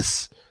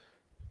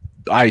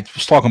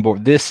was talking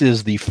about, this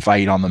is the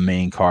fight on the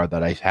main card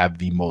that I have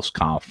the most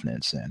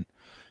confidence in.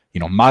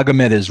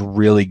 Magomed is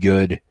really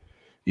good.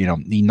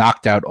 He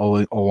knocked out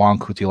Owan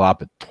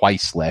Kutilapa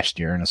twice last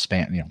year in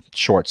a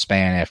short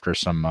span after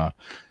some,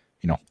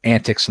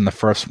 antics in the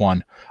first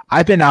one.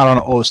 I've been out on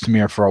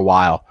Ozdemir for a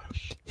while.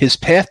 His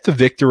path to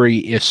victory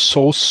is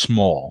so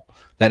small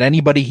that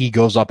anybody he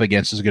goes up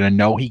against is going to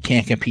know he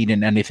can't compete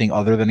in anything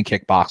other than a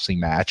kickboxing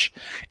match.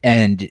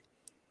 And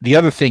the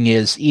other thing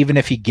is, even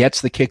if he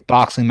gets the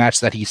kickboxing match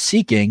that he's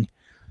seeking,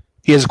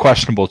 he has a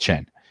questionable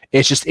chin.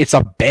 It's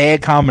a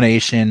bad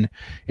combination.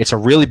 It's a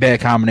really bad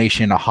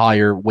combination in a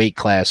higher weight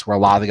class where a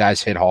lot of the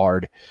guys hit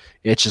hard.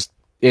 It's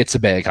a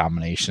bad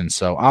combination.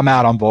 So I'm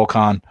out on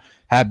Volkan.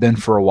 Have been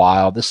for a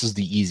while. This is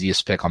the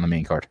easiest pick on the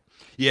main card.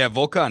 Yeah,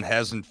 Volkan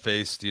hasn't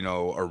faced,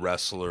 a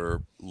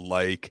wrestler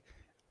like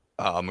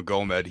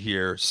Magomed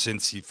here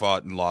since he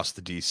fought and lost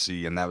to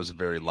DC, and that was a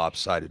very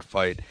lopsided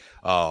fight.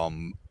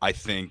 I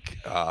think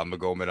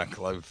Magomed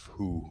Ankalaev,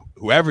 who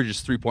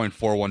averages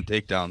 3.41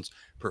 takedowns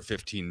per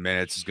 15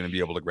 minutes, is going to be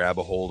able to grab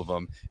a hold of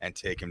him and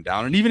take him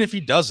down. And even if he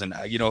doesn't,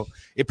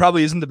 it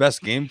probably isn't the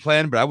best game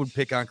plan, but I would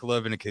pick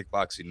Ankalaev in a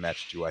kickboxing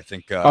match too. I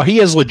think he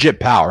has legit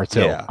power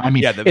too. Yeah. I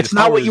mean, it's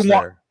not what you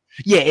want.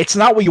 Yeah, it's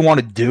not what you want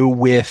to do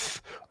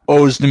with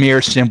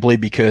Ozdemir simply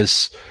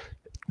because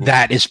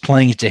that is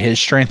playing to his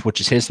strength,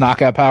 which is his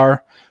knockout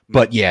power.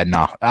 But yeah,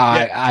 no,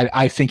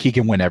 I think he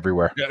can win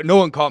everywhere. No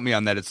one caught me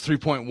on that. It's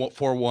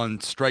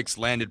 3.41 strikes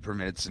landed per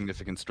minute,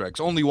 significant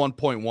strikes. Only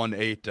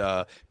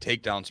 1.18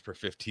 takedowns per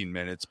 15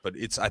 minutes. But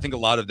I think a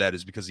lot of that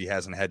is because he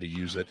hasn't had to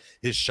use it.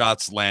 His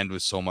shots land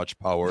with so much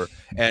power.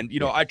 And,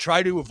 I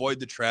try to avoid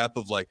the trap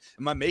of like,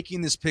 am I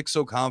making this pick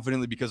so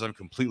confidently because I'm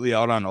completely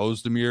out on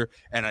Ozdemir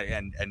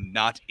and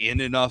not in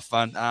enough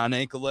on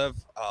Ankalaev?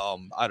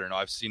 I don't know.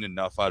 I've seen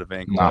enough out of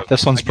Ankalaev. No,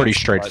 this one's pretty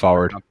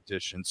straightforward.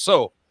 Competition.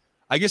 So,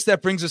 I guess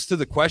that brings us to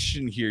the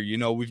question here.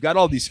 We've got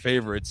all these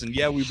favorites, and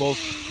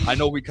I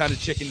know we kind of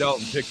chickened out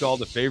and picked all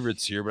the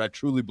favorites here, but I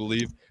truly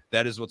believe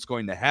that is what's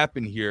going to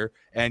happen here.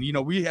 And,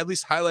 we at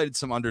least highlighted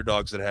some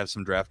underdogs that have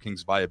some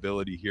DraftKings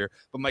viability here.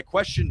 But my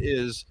question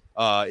is,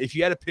 if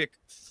you had to pick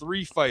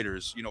 3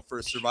 fighters, for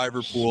a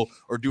survivor pool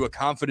or do a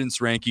confidence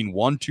ranking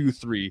 1, 2,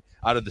 3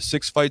 out of the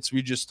 6 fights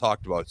we just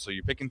talked about. So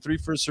you're picking 3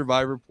 for a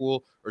survivor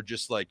pool or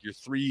just like your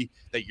 3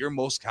 that you're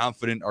most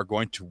confident are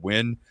going to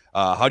win.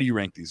 How do you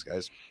rank these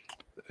guys?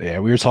 Yeah,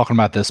 we were talking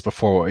about this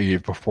before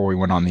we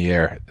went on the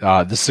air.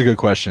 This is a good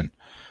question.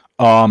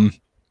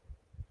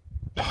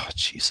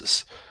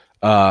 Jesus.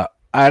 I'd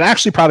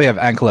actually probably have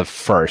Ankalaev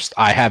first.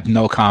 I have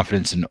no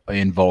confidence in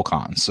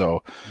Volkan,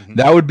 so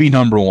that would be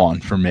number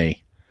 1 for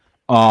me.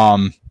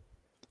 God,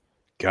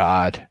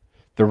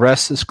 the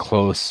rest is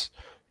close.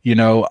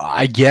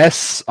 I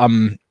guess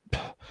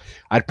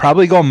I'd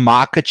probably go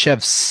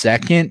Makhachev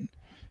second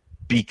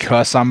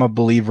because I'm a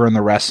believer in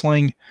the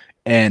wrestling.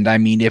 And I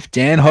mean, if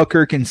Dan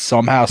Hooker can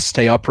somehow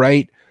stay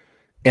upright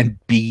and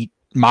beat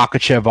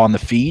Makachev on the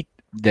feet,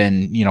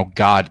 then,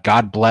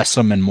 God bless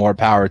him and more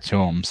power to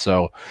him.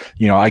 So,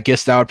 I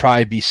guess that would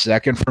probably be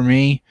second for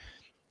me.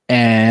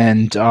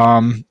 And,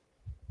 God,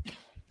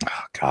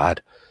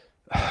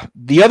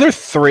 the other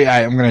three,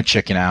 I'm going to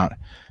chicken out.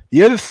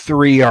 The other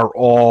three are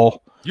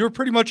all. You were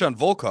pretty much on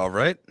Volkov,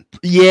 right?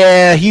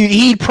 Yeah,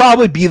 he'd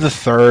probably be the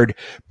third,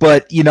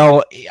 but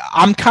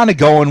I'm kind of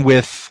going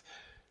with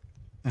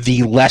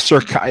the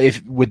lesser.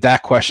 With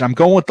that question, I'm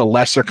going with the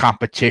lesser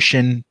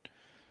competition.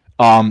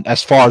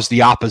 As far as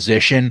the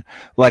opposition,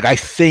 like I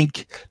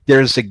think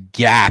there's a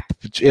gap,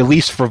 at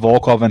least for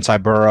Volkov and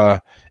Tybura,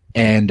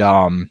 and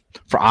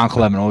for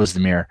Ankalaev and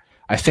Ozdemir.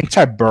 I think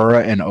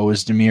Tybura and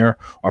Ozdemir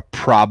are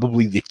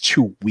probably the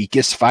two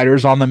weakest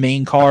fighters on the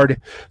main card.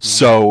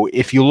 So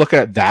if you look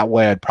at it that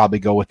way, I'd probably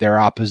go with their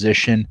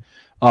opposition.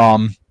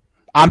 I'm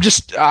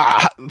just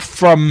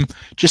from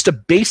just a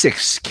basic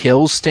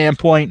skills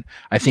standpoint,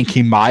 I think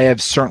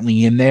Chimaev's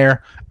certainly in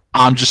there.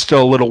 I'm just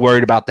still a little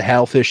worried about the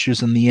health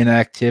issues and the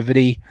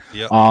inactivity.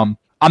 Yep. I'm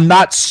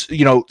not,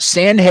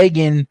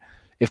 Sandhagen.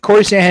 If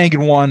Corey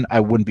Sandhagen won, I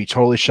wouldn't be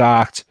totally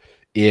shocked.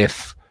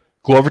 If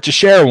Glover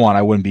Teixeira won,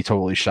 I wouldn't be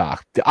totally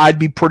shocked. I'd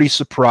be pretty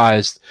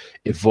surprised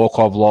if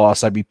Volkov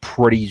lost. I'd be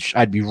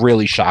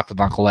really shocked if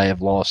Ankalaev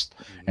lost.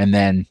 And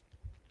then,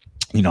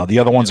 the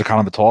other ones are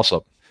kind of a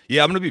toss-up.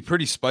 Yeah, I'm going to be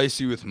pretty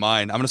spicy with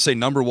mine. I'm going to say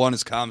number one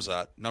is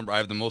Khamzat. I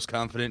have the most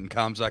confident in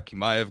Khamzat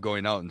Chimaev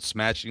going out and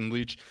smashing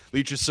Leach.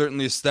 Leach is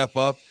certainly a step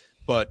up,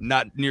 but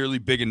not nearly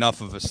big enough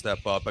of a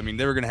step up. I mean,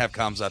 they were going to have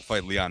Khamzat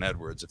fight Leon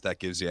Edwards, if that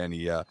gives you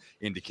any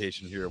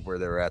indication here of where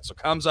they're at. So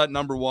Khamzat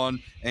number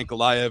one,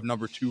 Ankalaev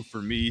number two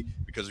for me,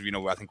 because,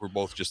 I think we're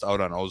both just out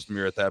on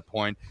Ozdemir at that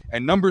point.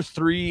 And number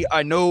three,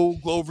 I know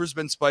Glover's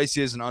been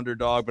spicy as an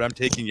underdog, but I'm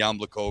taking Jan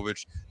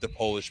Blachowicz, the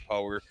Polish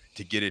power,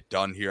 to get it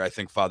done here. I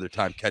think Father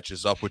Time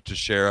catches up with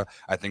Teixeira.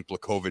 I think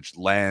Blachowicz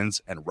lands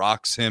and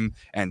rocks him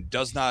and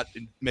does not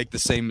make the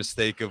same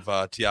mistake of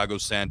Thiago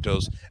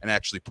Santos and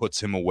actually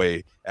puts him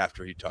away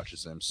after he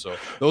touches him. So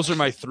those are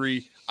my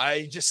three.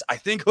 I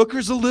think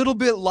Hooker's a little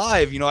bit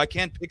live. I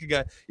can't pick a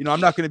guy.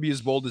 I'm not going to be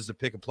as bold as to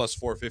pick a plus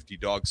 450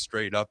 dog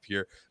straight up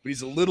here, but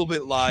he's a little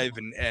bit live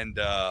and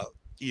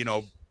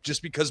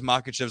just because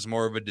Makhachev's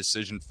more of a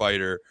decision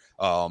fighter,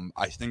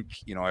 I think,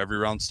 every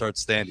round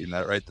starts standing.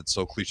 Right? That's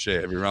so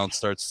cliche. Every round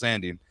starts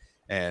standing.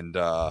 And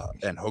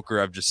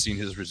Hooker, I've just seen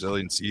his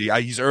resiliency.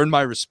 He's earned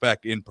my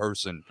respect in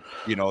person,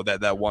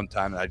 that one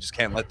time, and I just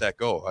can't let that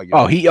go.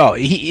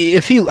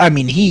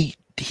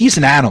 He's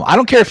an animal. I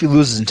don't care if he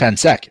loses in 10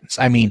 seconds.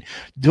 I mean,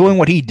 doing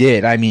what he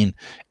did, I don't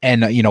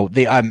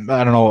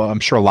know, I'm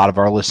sure a lot of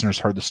our listeners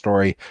heard the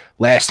story.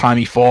 Last time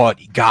he fought,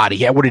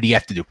 what did he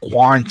have to do?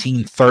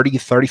 Quarantine 30,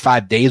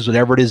 35 days,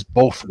 whatever it is,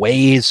 both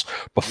ways,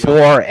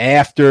 before,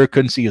 after,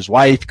 couldn't see his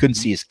wife, couldn't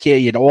see his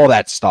kid, all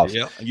that stuff.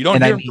 Yeah, you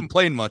don't hear him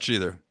complain much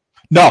either.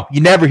 No,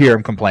 you never hear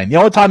him complain. The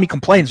only time he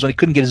complains is when he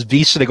couldn't get his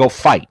visa to go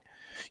fight.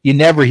 You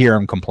never hear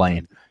him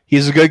complain.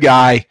 He's a good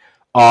guy.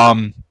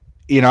 And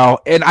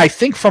I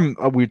think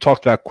we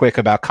talked about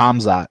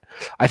Khamzat,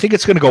 I think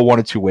it's going to go one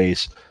of two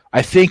ways.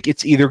 I think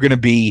it's either going to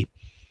be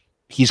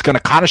he's going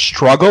to kind of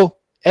struggle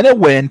and then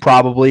win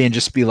probably and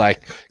just be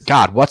like,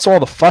 God, what's all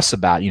the fuss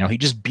about? He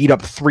just beat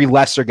up three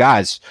lesser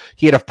guys.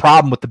 He had a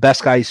problem with the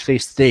best guy he's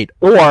faced to date.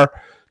 Or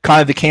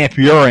kind of the camp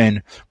you're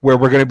in where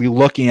we're going to be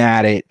looking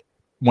at it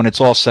when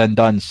it's all said and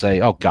done and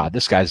say, oh, God,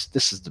 this guy's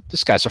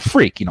a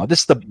freak.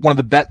 This is one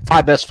of the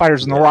five best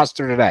fighters in the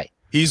roster today.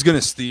 He's going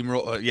to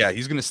steamroll.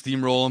 He's going to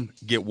steamroll him,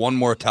 get one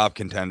more top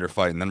contender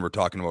fight, and then we're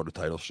talking about a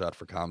title shot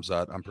for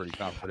Khamzat. I'm pretty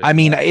confident. I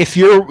mean, if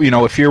you're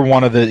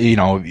one of the,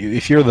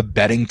 if you're the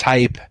betting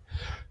type,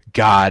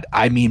 God,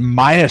 I mean,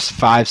 minus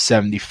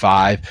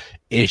 575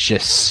 is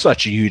just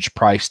such a huge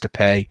price to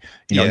pay.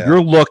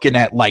 You're looking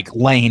at like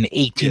laying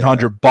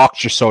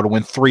 $1,800 or so to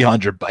win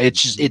 300.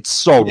 It's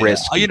so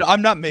risky.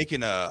 I'm not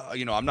making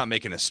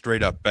a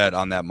straight up bet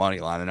on that money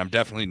line, and I'm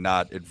definitely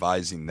not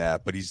advising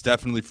that. But he's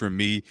definitely, for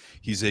me,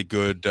 he's a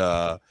good,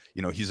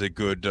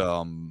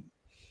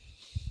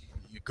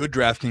 good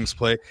DraftKings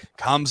play.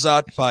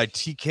 Khamzat by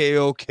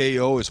TKO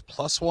KO is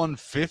plus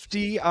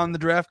 150 on the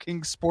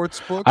DraftKings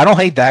Sportsbook. I don't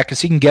hate that because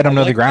he can get him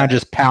to the ground and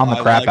just pound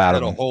the crap out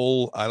of him.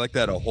 I like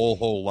that a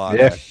whole lot,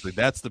 yeah. Actually.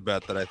 That's the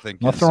bet that I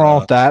think nothing wrong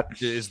with that.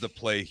 Is the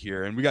play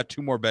here. And we got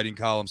two more betting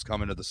columns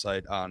coming to the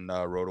site on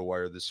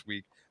RotoWire this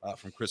week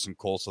from Chris and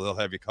Cole, so they'll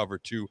have you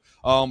covered too.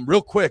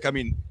 Real quick, I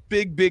mean,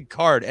 big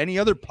card. Any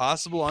other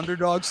possible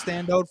underdogs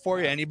stand out for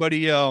you?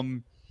 Anybody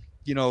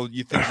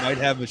you think might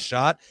have a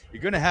shot?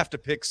 You're going to have to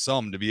pick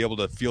some to be able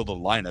to field a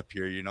lineup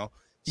here,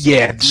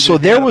 So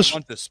there was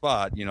the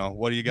spot,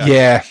 what do you got?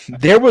 Yeah,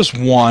 there was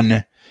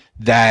one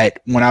that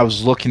when I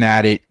was looking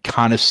at it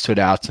kind of stood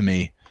out to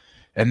me.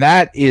 And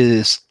that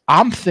is,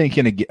 I'm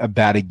thinking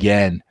about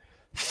again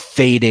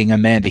fading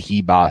Amanda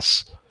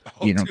Hebos.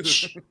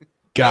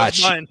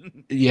 Gosh.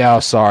 Yeah,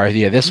 sorry.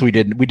 Yeah, this we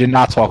did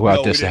not talk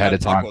about this ahead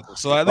of time.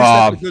 So at least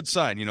that's a good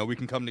sign. We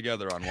can come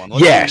together on one.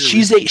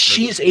 She's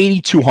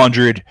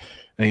 8,200.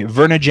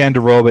 Verna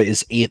Jandiroba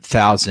is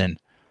 8,000.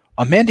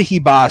 Amanda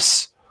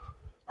Ribas,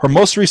 her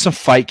most recent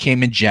fight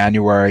came in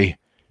January.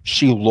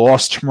 She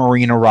lost to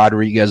Marina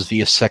Rodriguez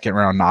via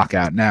second-round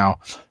knockout. Now,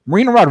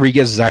 Marina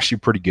Rodriguez is actually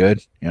pretty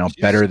good.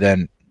 Better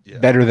than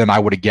I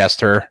would have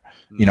guessed her.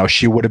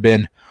 She would have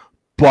been.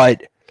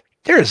 But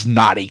there's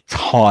not a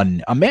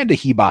ton. Amanda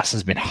Ribas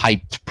has been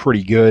hyped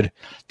pretty good.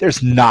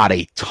 There's not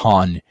a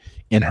ton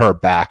in her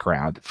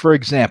background. For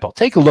example,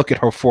 take a look at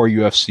her 4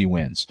 UFC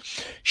wins.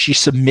 She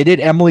submitted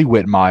Emily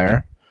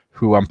Whitmire,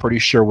 who I'm pretty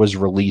sure was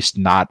released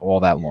not all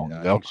that long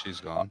ago. I think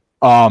she's gone.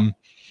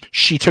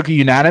 She took a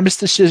unanimous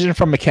decision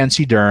from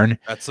Mackenzie Dern.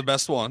 That's the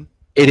best one.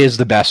 It is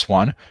the best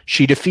one.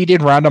 She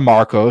defeated Ronda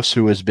Marcos,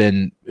 who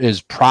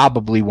is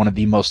probably one of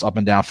the most up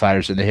and down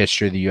fighters in the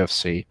history of the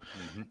UFC.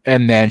 Mm-hmm.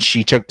 And then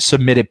she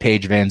submitted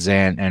Paige Van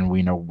Zandt, and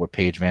we know what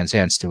Paige Van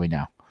Zandt's doing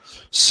now.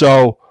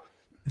 So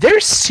there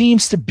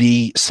seems to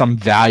be some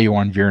value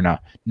on Virna.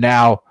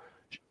 Now,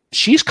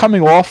 she's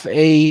coming off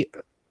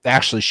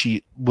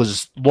she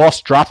was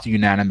dropped a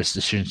unanimous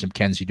decision to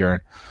Mackenzie Dern.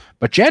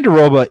 But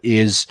Jandiroba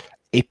is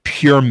a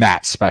pure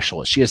mat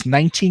specialist. She has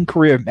 19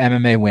 career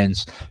MMA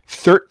wins.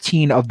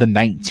 13 of the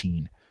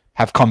 19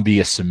 have come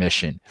via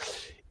submission.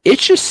 It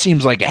just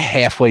seems like a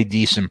halfway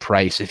decent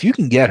price. If you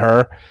can get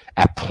her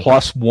at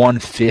plus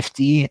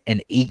 150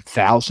 and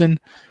 8,000,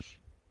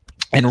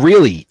 and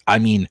really, I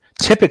mean,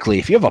 typically,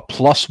 if you have a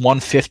plus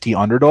 150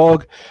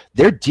 underdog,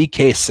 their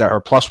DK or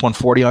plus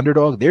 140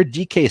 underdog, their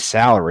DK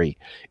salary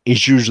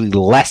is usually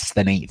less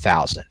than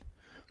 8,000.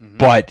 Mm-hmm.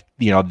 But,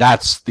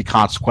 that's the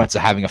consequence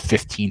of having a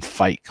 15th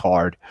fight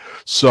card.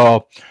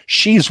 So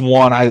she's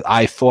one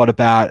I thought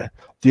about.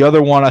 The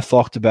other one I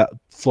thought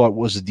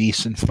was a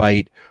decent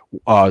fight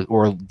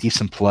or a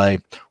decent play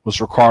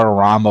was Ricardo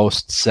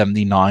Ramos,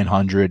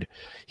 7,900.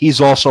 He's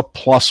also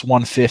plus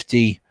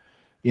 150.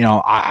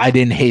 I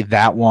didn't hate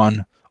that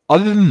one.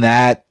 Other than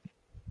that,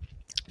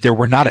 there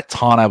were not a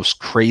ton I was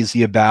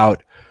crazy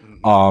about.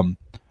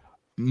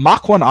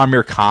 Makwan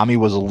Amirkhani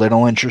was a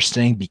little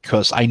interesting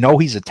because I know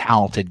he's a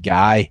talented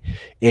guy.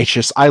 It's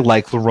just I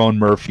like Lerone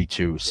Murphy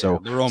too. So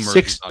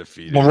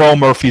Lerone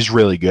Murphy's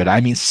really good. I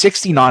mean,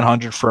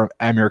 6,900 for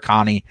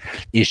Amirkhani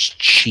is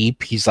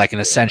cheap. He's like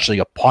essentially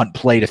a punt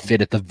play to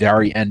fit at the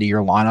very end of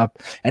your lineup,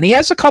 and he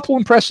has a couple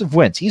impressive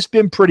wins. He's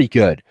been pretty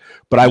good,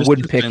 but I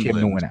wouldn't pick him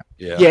to win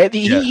it.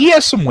 He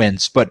has some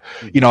wins, but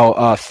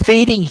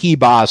fading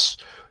Ribas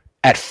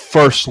at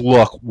first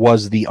look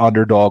was the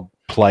underdog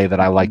play that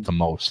I like the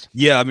most.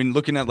 Yeah, I mean,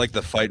 looking at like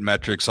the fight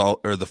metrics, all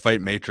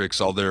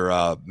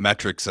their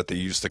metrics that they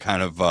use to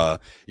kind of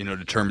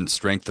determine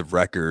strength of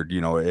record.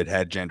 It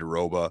had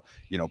Jandiroba,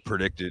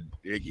 predicted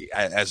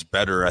as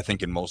better, I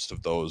think, in most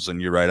of those.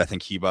 And you're right, I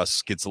think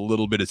Ribas gets a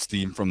little bit of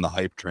steam from the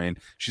hype train.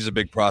 She's a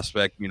big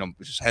prospect,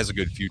 just has a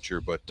good future,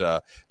 but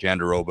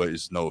Jandiroba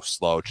is no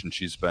slouch, and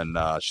she's been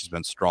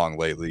strong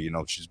lately.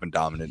 She's been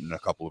dominant in a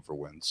couple of her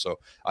wins. So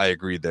I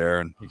agree there.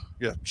 And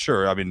yeah,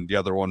 sure. I mean, the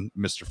other one,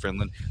 Mr.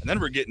 Finland, and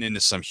then we're getting into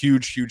some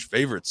huge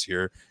favorites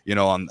here,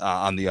 on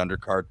the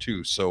undercard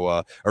too.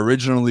 So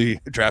originally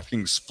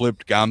DraftKings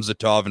flipped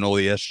Gamzatov and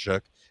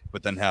Oleschuk,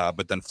 but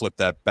then flip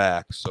that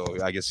back.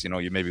 So I guess,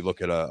 you maybe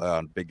look at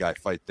a big guy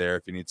fight there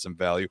if you need some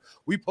value.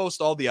 We post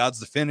all the odds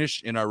to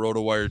finish in our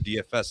RotoWire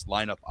DFS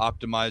lineup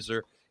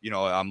optimizer.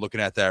 I'm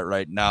looking at that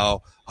right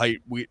now.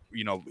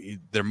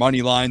 Their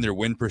money line, their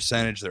win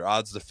percentage, their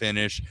odds to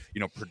finish,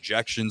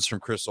 projections from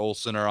Chris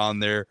Olsen are on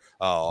there.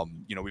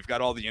 We've got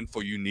all the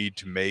info you need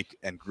to make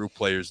and group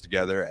players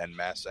together and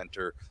mass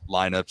enter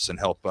lineups and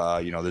help.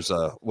 There's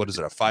a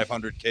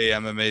 500K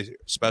MMA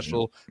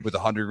special with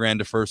 $100,000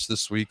 to first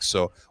this week.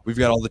 So we've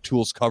got all the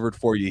tools covered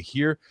for you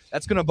here.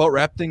 That's going to about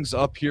wrap things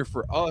up here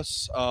for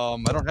us. I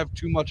don't have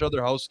too much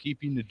other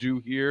housekeeping to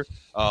do here.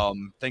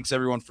 Thanks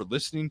everyone for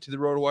listening to the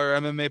RotoWire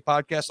MMA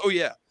podcast. Oh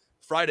yeah,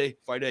 Friday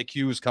Fight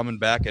IQ is coming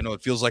back. I know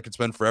it feels like it's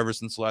been forever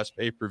since the last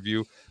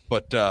pay-per-view,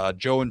 but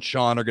Joe and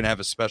Sean are going to have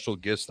a special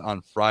guest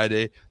on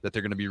Friday that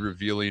they're going to be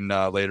revealing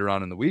later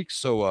on in the week.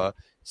 So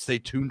stay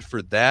tuned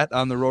for that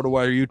on the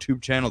RotoWire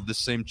YouTube channel, this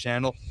same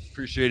channel.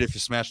 Appreciate it if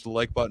you smash the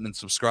like button and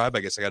subscribe.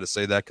 I guess I got to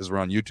say that because we're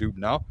on YouTube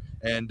now.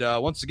 And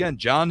once again,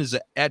 John is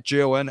at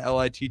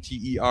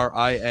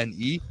JONLITTERINE.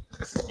 You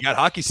got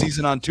hockey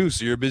season on too,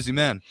 so you're a busy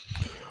man.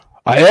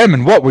 I am,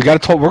 and what we're going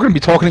to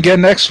be talking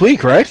again next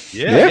week, right?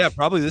 Yeah,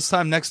 probably this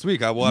time next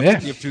week. I will have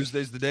to see if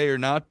Tuesday's the day or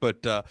not. But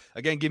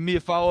again, give me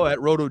a follow at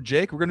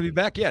RotoJake. We're going to be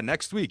back,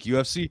 next week.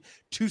 UFC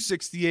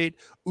 268,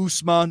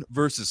 Usman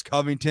versus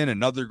Covington.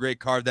 Another great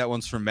card. That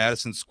one's from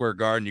Madison Square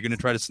Garden. You going to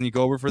try to sneak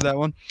over for that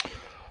one?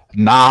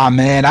 Nah,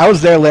 man. I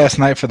was there last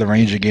night for the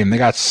Ranger game. They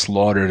got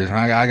slaughtered.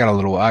 I'm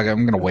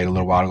going to wait a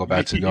little while to go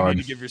back to the Garden. You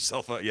need to give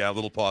yourself a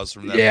little pause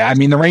from that. Yeah, I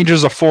mean, the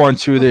Rangers are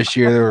 4-2 this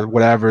year or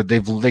whatever.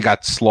 They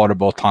got slaughtered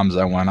both times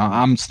I went.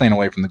 I'm staying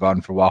away from the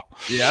Garden for a while.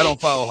 Yeah, I don't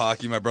follow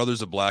hockey. My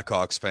brother's a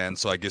Blackhawks fan,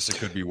 so I guess it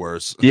could be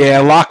worse.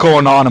 Yeah, a lot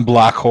going on in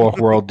Blackhawk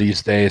world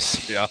these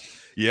days. Yeah.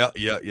 Yeah.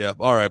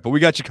 All right. But we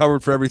got you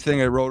covered for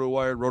everything at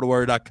RotoWire,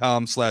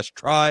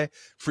 rotowire.com/try.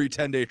 Free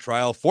 10-day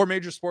trial. 4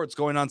 major sports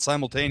going on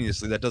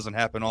simultaneously. That doesn't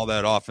happen all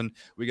that often.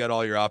 We got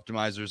all your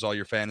optimizers, all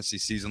your fantasy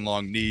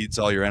season-long needs,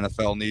 all your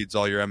NFL needs,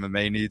 all your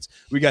MMA needs.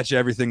 We got you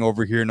everything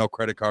over here. No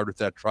credit card with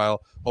that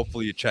trial.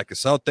 Hopefully you check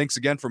us out. Thanks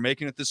again for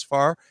making it this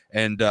far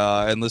and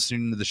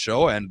listening to the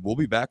show. And we'll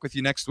be back with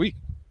you next week.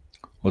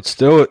 Let's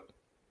do it.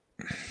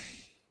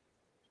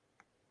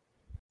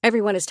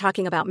 Everyone is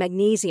talking about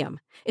magnesium.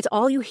 It's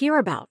all you hear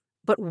about.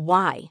 But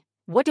why?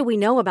 What do we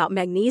know about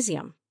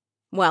magnesium?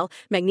 Well,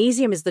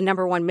 magnesium is the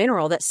number one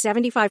mineral that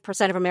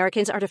 75% of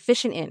Americans are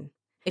deficient in.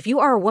 If you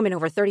are a woman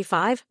over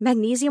 35,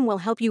 magnesium will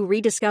help you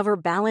rediscover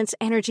balance,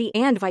 energy,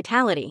 and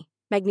vitality.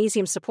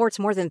 Magnesium supports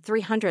more than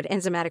 300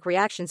 enzymatic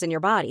reactions in your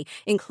body,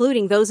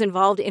 including those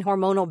involved in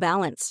hormonal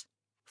balance.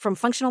 From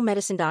functional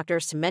medicine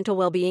doctors to mental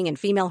well-being and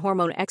female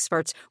hormone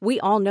experts, we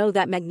all know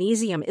that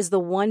magnesium is the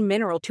one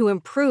mineral to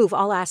improve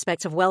all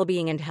aspects of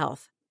well-being and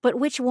health. But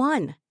which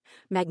one?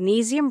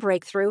 Magnesium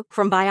Breakthrough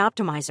from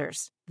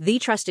Bioptimizers, the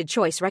trusted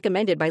choice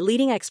recommended by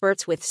leading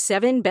experts with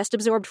 7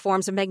 best-absorbed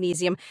forms of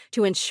magnesium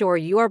to ensure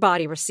your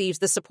body receives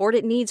the support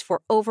it needs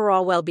for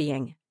overall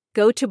well-being.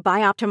 Go to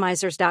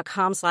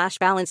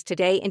bioptimizers.com/balance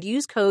today and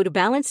use code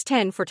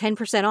BALANCE10 for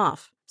 10%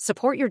 off.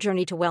 Support your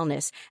journey to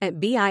wellness at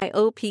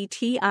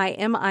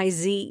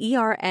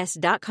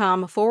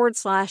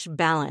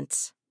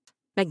bioptimizers.com/balance.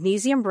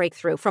 Magnesium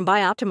Breakthrough from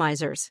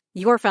Bioptimizers,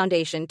 your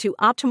foundation to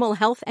optimal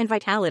health and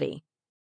vitality.